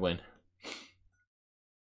 definitely could win.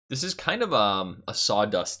 This is kind of a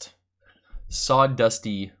sawdusty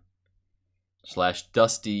 /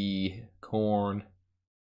 dusty corn.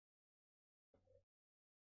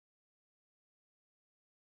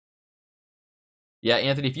 Yeah,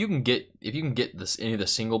 Anthony, if you can get this any of the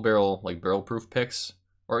single barrel like barrel proof picks,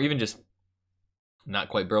 or even just not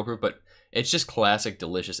quite barrel proof, but it's just classic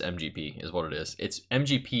delicious MGP is what it is. It's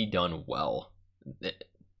MGP done well.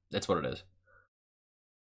 That's what it is.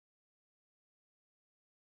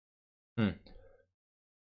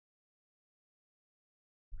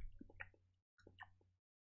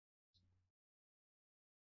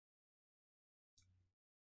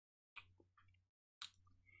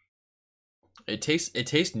 It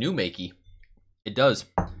tastes new makey. It does.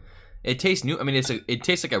 It tastes new. I mean, it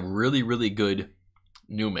tastes like a really good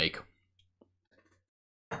new make.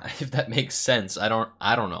 If that makes sense. I don't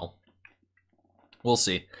know. We'll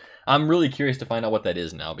see. I'm really curious to find out what that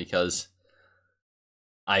is now because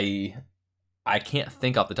I can't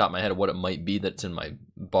think off the top of my head of what it might be that's in my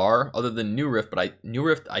bar other than New Riff, but New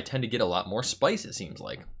Riff I tend to get a lot more spice, it seems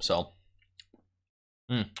like. So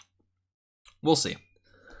we'll see.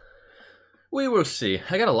 We will see.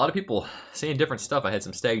 I got a lot of people saying different stuff. I had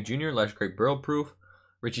some Stag Jr., Elijah Craig Barrel Proof.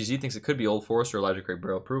 Richie Z thinks it could be Old Forester, Elijah Craig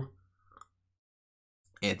Barrel Proof.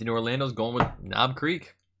 Anthony Orlando's going with Knob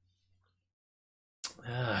Creek.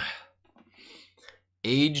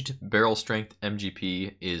 Aged barrel strength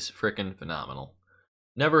MGP is frickin' phenomenal.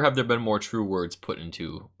 Never have there been more true words put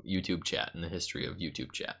into YouTube chat in the history of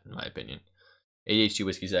YouTube chat, in my opinion. ADHD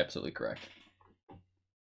Whiskey is absolutely correct.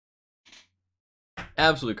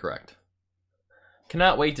 Absolutely correct.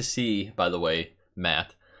 Cannot wait to see, by the way,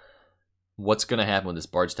 Matt, what's going to happen with this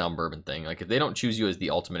Bardstown Bourbon thing. Like, if they don't choose you as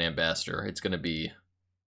the ultimate ambassador, it's going to be...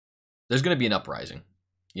 There's going to be an uprising.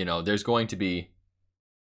 You know, there's going to be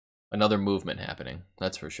another movement happening.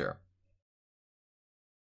 That's for sure.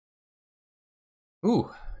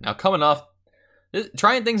 Ooh, now coming off...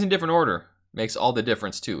 Trying things in different order makes all the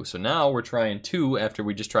difference, too. So now we're trying 2 after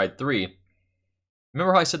we just tried 3.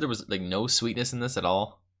 Remember how I said there was, like, no sweetness in this at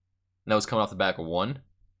all? And that was coming off the back of 1.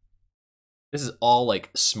 This is all like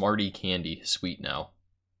Smartie candy sweet now.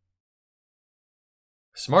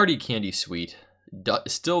 Smartie candy sweet.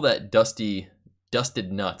 Still that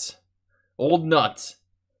dusted nuts. Old nuts.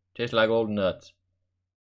 Tastes like old nuts.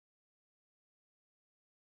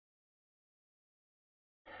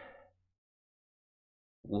 A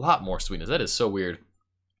lot more sweetness. That is so weird.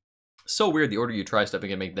 So weird the order you try stuff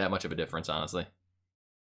can make that much of a difference, honestly.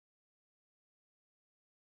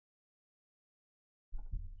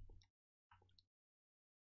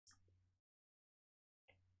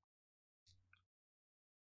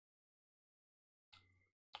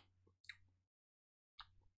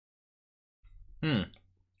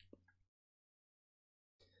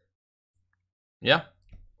 Yeah.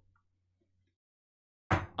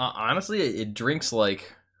 Honestly, it drinks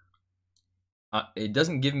like... it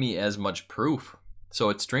doesn't give me as much proof. So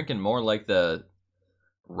it's drinking more like the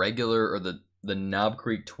regular or the the Knob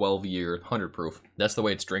Creek 12-year 100 proof. That's the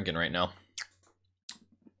way it's drinking right now.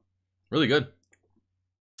 Really good.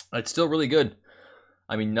 It's still really good.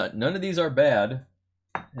 I mean, none of these are bad,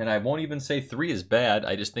 and I won't even say 3 is bad.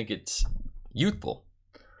 I just think it's youthful.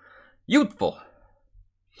 Youthful.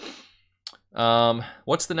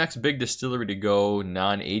 What's the next big distillery to go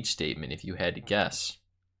non-age statement, if you had to guess?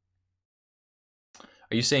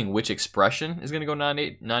 Are you saying which expression is going to go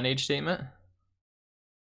non-age statement?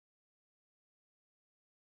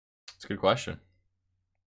 That's a good question.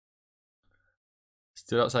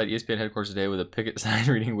 Stood outside ESPN headquarters today with a picket sign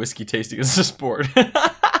reading whiskey tasting is a sport.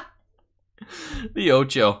 The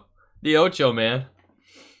Ocho. The Ocho, man.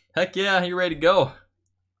 Heck yeah, you ready to go?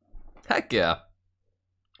 Heck yeah.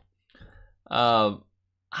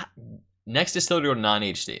 Next distillery to go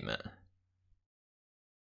non-age statement.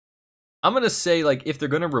 I'm going to say, like, if they're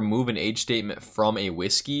going to remove an age statement from a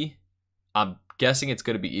whiskey, I'm guessing it's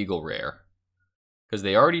going to be Eagle Rare. Because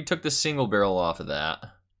they already took the single barrel off of that.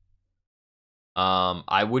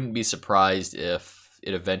 I wouldn't be surprised if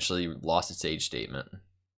it eventually lost its age statement.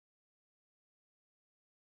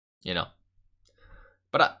 You know.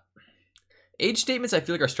 But age statements, I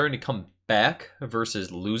feel like, are starting to come back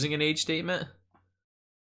versus losing an age statement.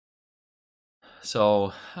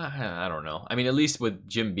 So, I don't know. I mean, at least with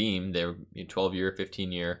Jim Beam, their 12-year,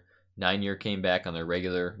 15-year, 9-year came back on their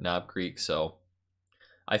regular Knob Creek. So,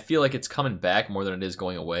 I feel like it's coming back more than it is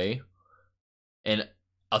going away. And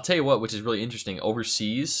I'll tell you what, which is really interesting,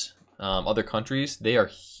 overseas, other countries, they are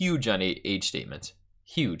huge on age statements.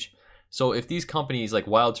 Huge. So if these companies like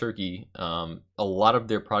Wild Turkey, a lot of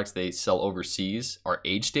their products they sell overseas are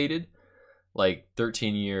age dated, like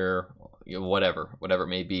 13-year, whatever it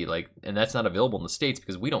may be. Like, and that's not available in the States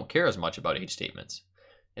because we don't care as much about age statements.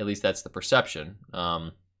 At least that's the perception.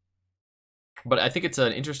 But I think it's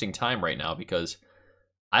an interesting time right now because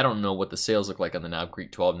I don't know what the sales look like on the Knob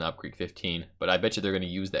Creek 12, Knob Creek 15, but I bet you they're going to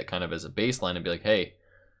use that kind of as a baseline and be like, hey,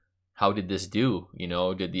 how did this do? You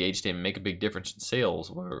know, did the age statement make a big difference in sales?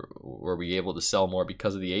 Were we able to sell more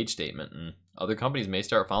because of the age statement? And other companies may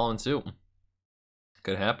start following suit.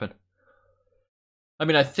 Could happen. I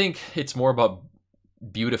mean, I think it's more about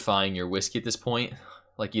beautifying your whiskey at this point.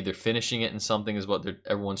 Like either finishing it in something is what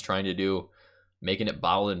everyone's trying to do. Making it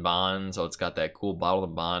bottled in bond, so it's got that cool bottled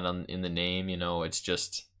in bond in the name. You know, it's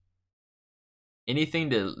just anything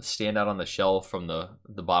to stand out on the shelf from the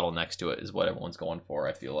bottle next to it is what everyone's going for,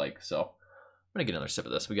 I feel like. So I'm going to get another sip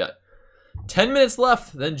of this. We got 10 minutes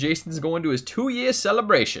left. Then Jason's going to his 2-year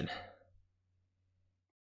celebration.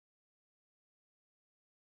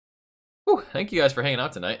 Whew, thank you guys for hanging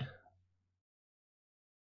out tonight.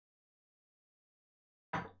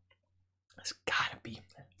 It's gotta be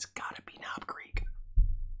Knob Creek.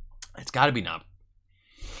 It's gotta be Knob.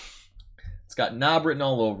 It's got Knob written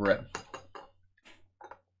all over it.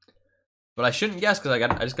 But I shouldn't guess because I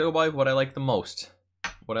just gotta go by what I like the most.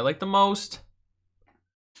 What I like the most.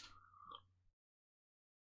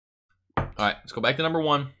 Alright, let's go back to number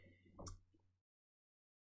 1.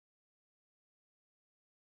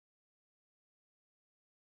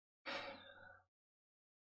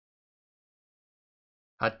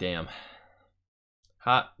 Hot damn.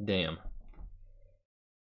 Hot damn.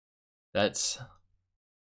 That's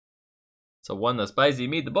a one, the spicy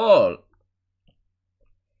meatball.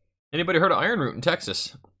 Anybody heard of Iron Root in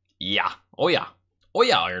Texas? Yeah. Oh yeah. Oh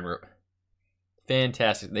yeah, Iron Root.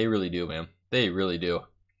 Fantastic. They really do, man. They really do.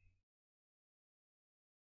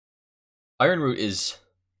 Iron Root is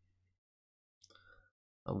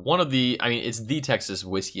one of the, I mean, it's the Texas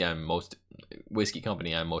whiskey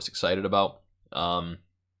company I'm most excited about.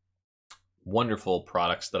 Wonderful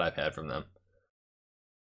products that I've had from them.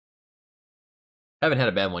 Haven't had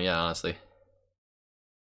a bad one yet, honestly.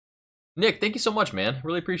 Nick, thank you so much, man.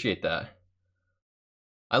 Really appreciate that.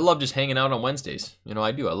 I love just hanging out on Wednesdays. You know,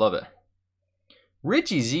 I do. I love it.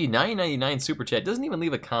 Richie Z, $9.99 super chat. Doesn't even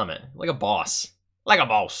leave a comment. Like a boss. Like a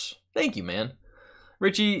boss. Thank you, man.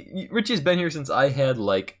 Richie's been here since I had,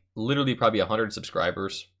 like, literally probably 100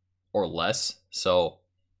 subscribers or less. So,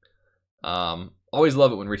 always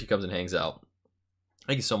love it when Richie comes and hangs out.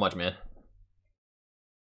 Thank you so much, man.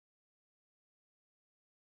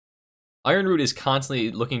 Iron Root is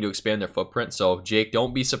constantly looking to expand their footprint, so Jake,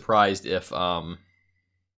 don't be surprised if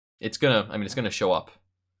it's gonna show up.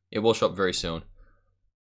 It will show up very soon.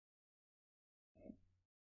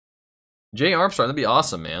 Jay Armstrong, that'd be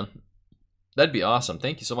awesome, man. That'd be awesome.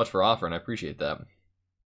 Thank you so much for offering. I appreciate that.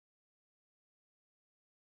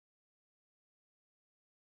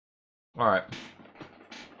 All right.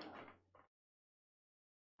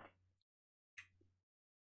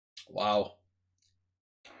 Wow.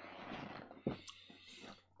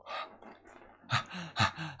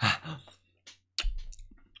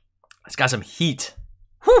 It's got some heat.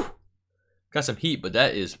 Whew! Got some heat, but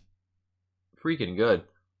that is freaking good.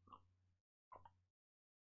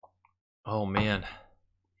 Oh, man.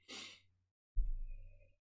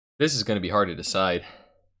 This is going to be hard to decide.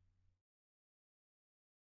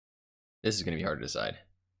 This is going to be hard to decide.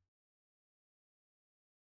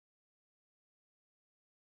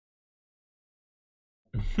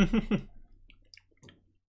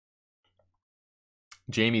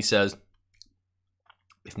 Jamie says,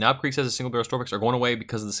 if Knob Creek says the single barrel store picks are going away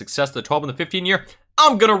because of the success of the 12 and the 15 year,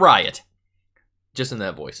 I'm going to riot. Just in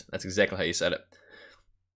that voice. That's exactly how you said it.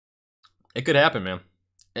 It could happen, man.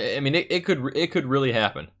 I mean, it could really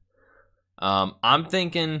happen. I'm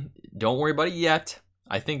thinking, don't worry about it yet.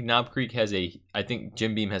 I think Knob Creek I think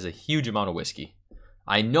Jim Beam has a huge amount of whiskey.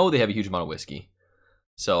 I know they have a huge amount of whiskey.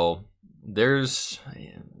 So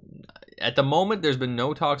at the moment, there's been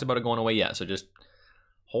no talks about it going away yet. So just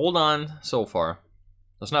hold on so far.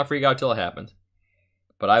 Let's not freak out till it happens.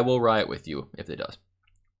 But I will riot with you if it does.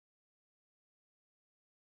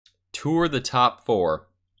 Tour the top 4.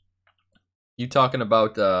 You talking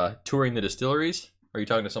about touring the distilleries? Or are you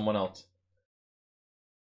talking to someone else?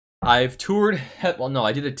 I've toured, well, no,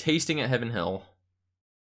 I did a tasting at Heaven Hill.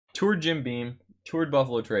 Toured Jim Beam. Toured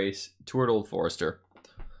Buffalo Trace. Toured Old Forester.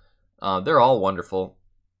 They're all wonderful.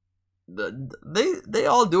 They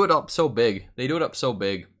all do it up so big. They do it up so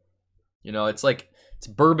big. You know, it's like it's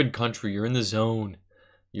bourbon country. You're in the zone.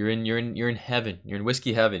 You're in heaven. You're in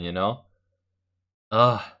whiskey heaven. You know.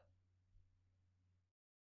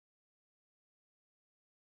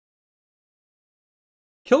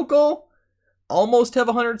 Kilco almost have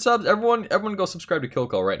 100 subs. Everyone go subscribe to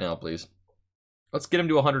Kilco right now, please. Let's get him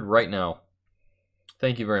to 100 right now.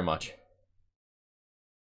 Thank you very much.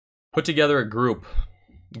 Put together a group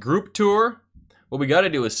tour. What we got to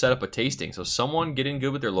do is set up a tasting. So someone get in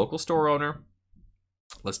good with their local store owner.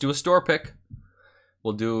 Let's do a store pick.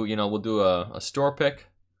 We'll do a store pick.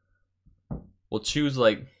 We'll choose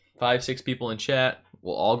like 5-6 people in chat.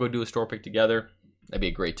 We'll all go do a store pick together. That'd be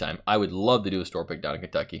a great time. I would love to do a store pick down in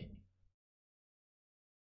Kentucky.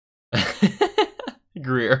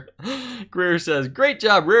 Greer says, great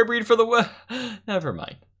job, rare breed for the never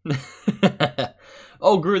mind.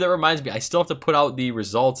 Oh, Greer, that reminds me. I still have to put out the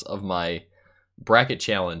results of my bracket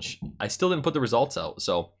challenge. I still didn't put the results out.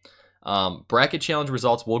 So bracket challenge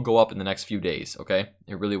results will go up in the next few days, okay?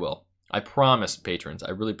 It really will. I promise, patrons.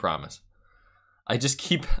 I really promise. I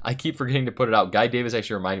keep forgetting to put it out. Guy Davis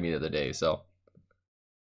actually reminded me the other day, so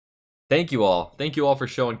thank you all. Thank you all for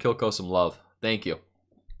showing Kilco some love. Thank you.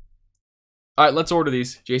 All right, let's order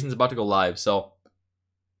these. Jason's about to go live, so.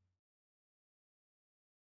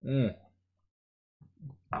 Now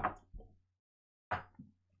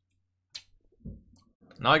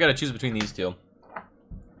I gotta choose between these two.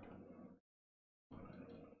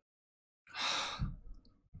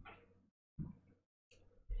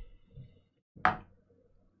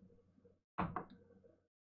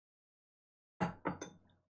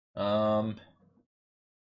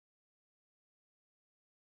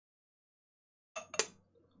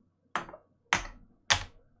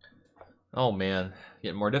 Oh man,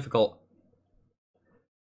 getting more difficult.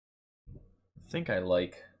 I think I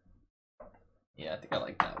like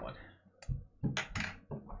that one.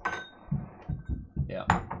 Yeah.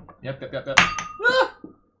 Yep. Ah!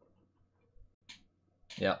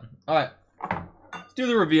 Yeah. All right. Let's do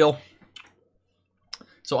the reveal.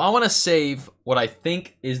 So I want to save what I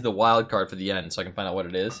think is the wild card for the end so I can find out what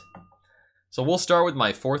it is. So we'll start with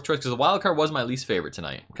my 4th choice because the wild card was my least favorite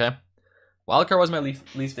tonight, okay? Wild card was my least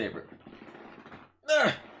favorite.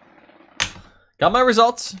 There. Got my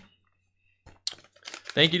results.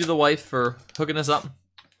 Thank you to the wife for hooking us up.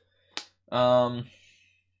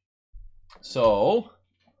 So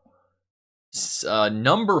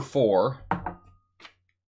number 4,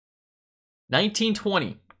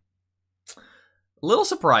 1920. A little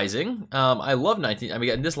surprising. I love 19. I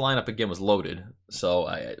mean, this lineup again was loaded, so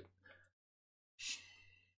I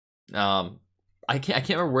can't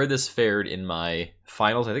remember where this fared in my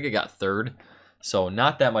finals. I think I got 3rd, so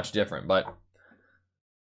not that much different. But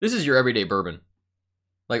this is your everyday bourbon,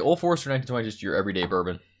 like Old Forester 1920, just your everyday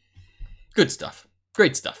bourbon. Good stuff.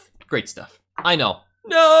 Great stuff. Great stuff. I know.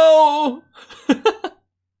 No.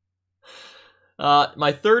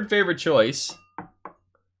 My 3rd favorite choice.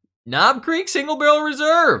 Knob Creek Single Barrel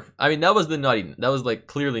Reserve. I mean, that was the nutty. That was like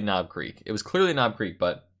clearly Knob Creek. It was clearly Knob Creek,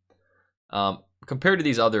 but compared to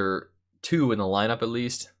these other 2 in the lineup, at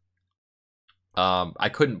least, I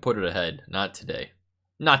couldn't put it ahead. Not today.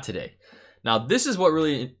 Not today. Now, this is what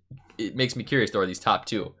really it makes me curious, though, are these top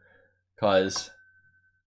 2, because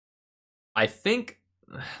I think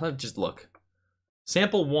let's just look.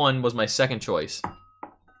 Sample 1 was my second choice.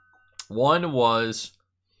 1 was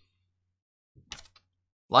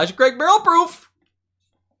Elijah Craig Barrel Proof.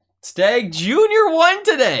 Stag Junior won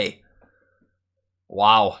today.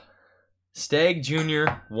 Wow. Stag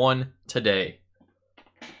Junior won today.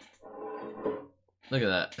 Look at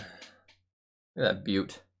that. Look at that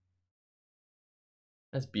beaut.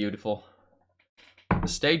 That's beautiful.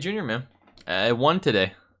 Stag Junior, man. I won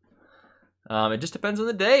today. It just depends on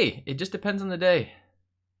the day. It just depends on the day.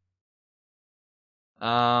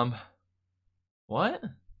 What?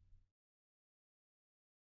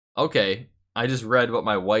 Okay, I just read what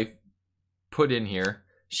my wife put in here.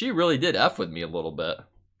 She really did F with me a little bit.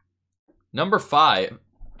 Number 5.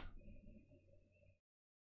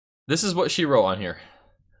 This is what she wrote on here.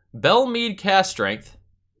 Bell Mead Cask Strength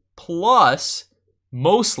plus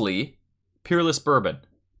mostly Peerless Bourbon.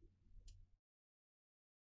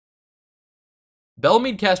 Bell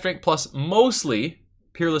Mead Cask Strength plus mostly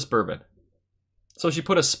Peerless Bourbon. So she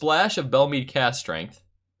put a splash of Bell Mead Cask Strength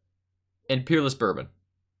and Peerless Bourbon.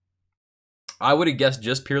 I would have guessed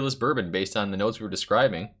just Peerless Bourbon based on the notes we were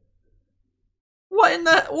describing. What in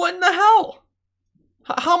the hell?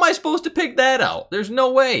 How am I supposed to pick that out? There's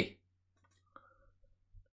no way.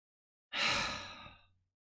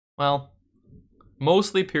 Well,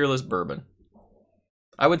 mostly Peerless Bourbon.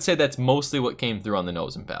 I would say that's mostly what came through on the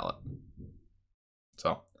nose and palate.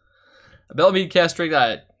 So, a Bell Mead Cask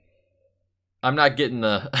Strength, I'm not getting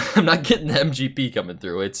the MGP coming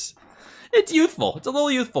through. It's youthful. It's a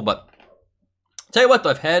little youthful, but tell you what,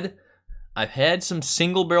 though, I've had some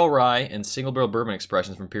single barrel rye and single barrel bourbon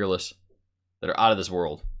expressions from Peerless that are out of this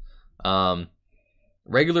world.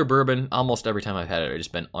 Regular bourbon, almost every time I've had it, I've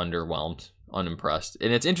just been underwhelmed, unimpressed.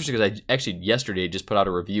 And it's interesting because I actually yesterday just put out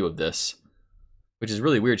a review of this, which is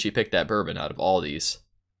really weird. She picked that bourbon out of all these,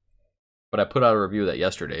 but I put out a review of that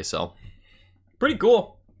yesterday, so pretty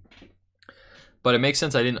cool. But it makes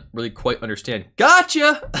sense. I didn't really quite understand.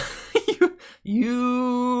 Gotcha. you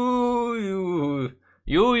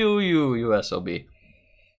SOB.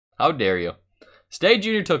 How dare you? Stag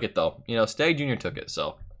Junior took it though. You know, Stag Junior took it,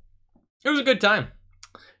 so it was a good time.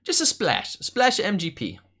 Just a splash of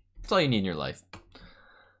MGP. That's all you need in your life.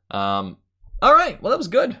 All right. Well, that was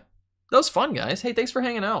good. That was fun, guys. Hey, thanks for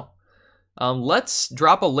hanging out. Let's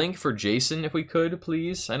drop a link for Jason if we could,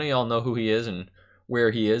 please. I know y'all know who he is and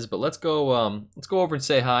where he is, but let's go over and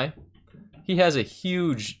say hi. He has a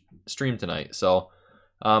huge stream tonight, so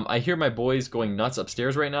I hear my boys going nuts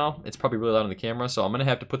upstairs right now. It's probably really loud on the camera, so I'm gonna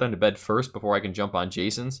have to put them to bed first before I can jump on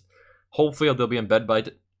Jason's. Hopefully they'll be in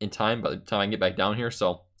bed in time by the time I can get back down here.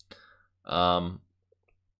 So I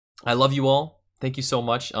love you all. Thank you so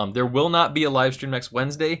much. There will not be a live stream next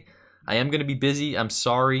Wednesday. I am gonna be busy. I'm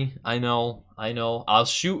sorry. I know. I'll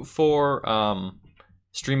shoot for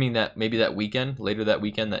streaming that maybe that weekend, later that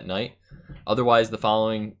weekend, that night. Otherwise, the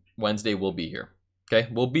following Wednesday we'll be here. Okay,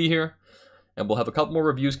 we'll be here, and we'll have a couple more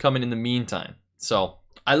reviews coming in the meantime. So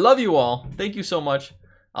I love you all. Thank you so much.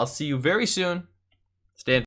 I'll see you very soon.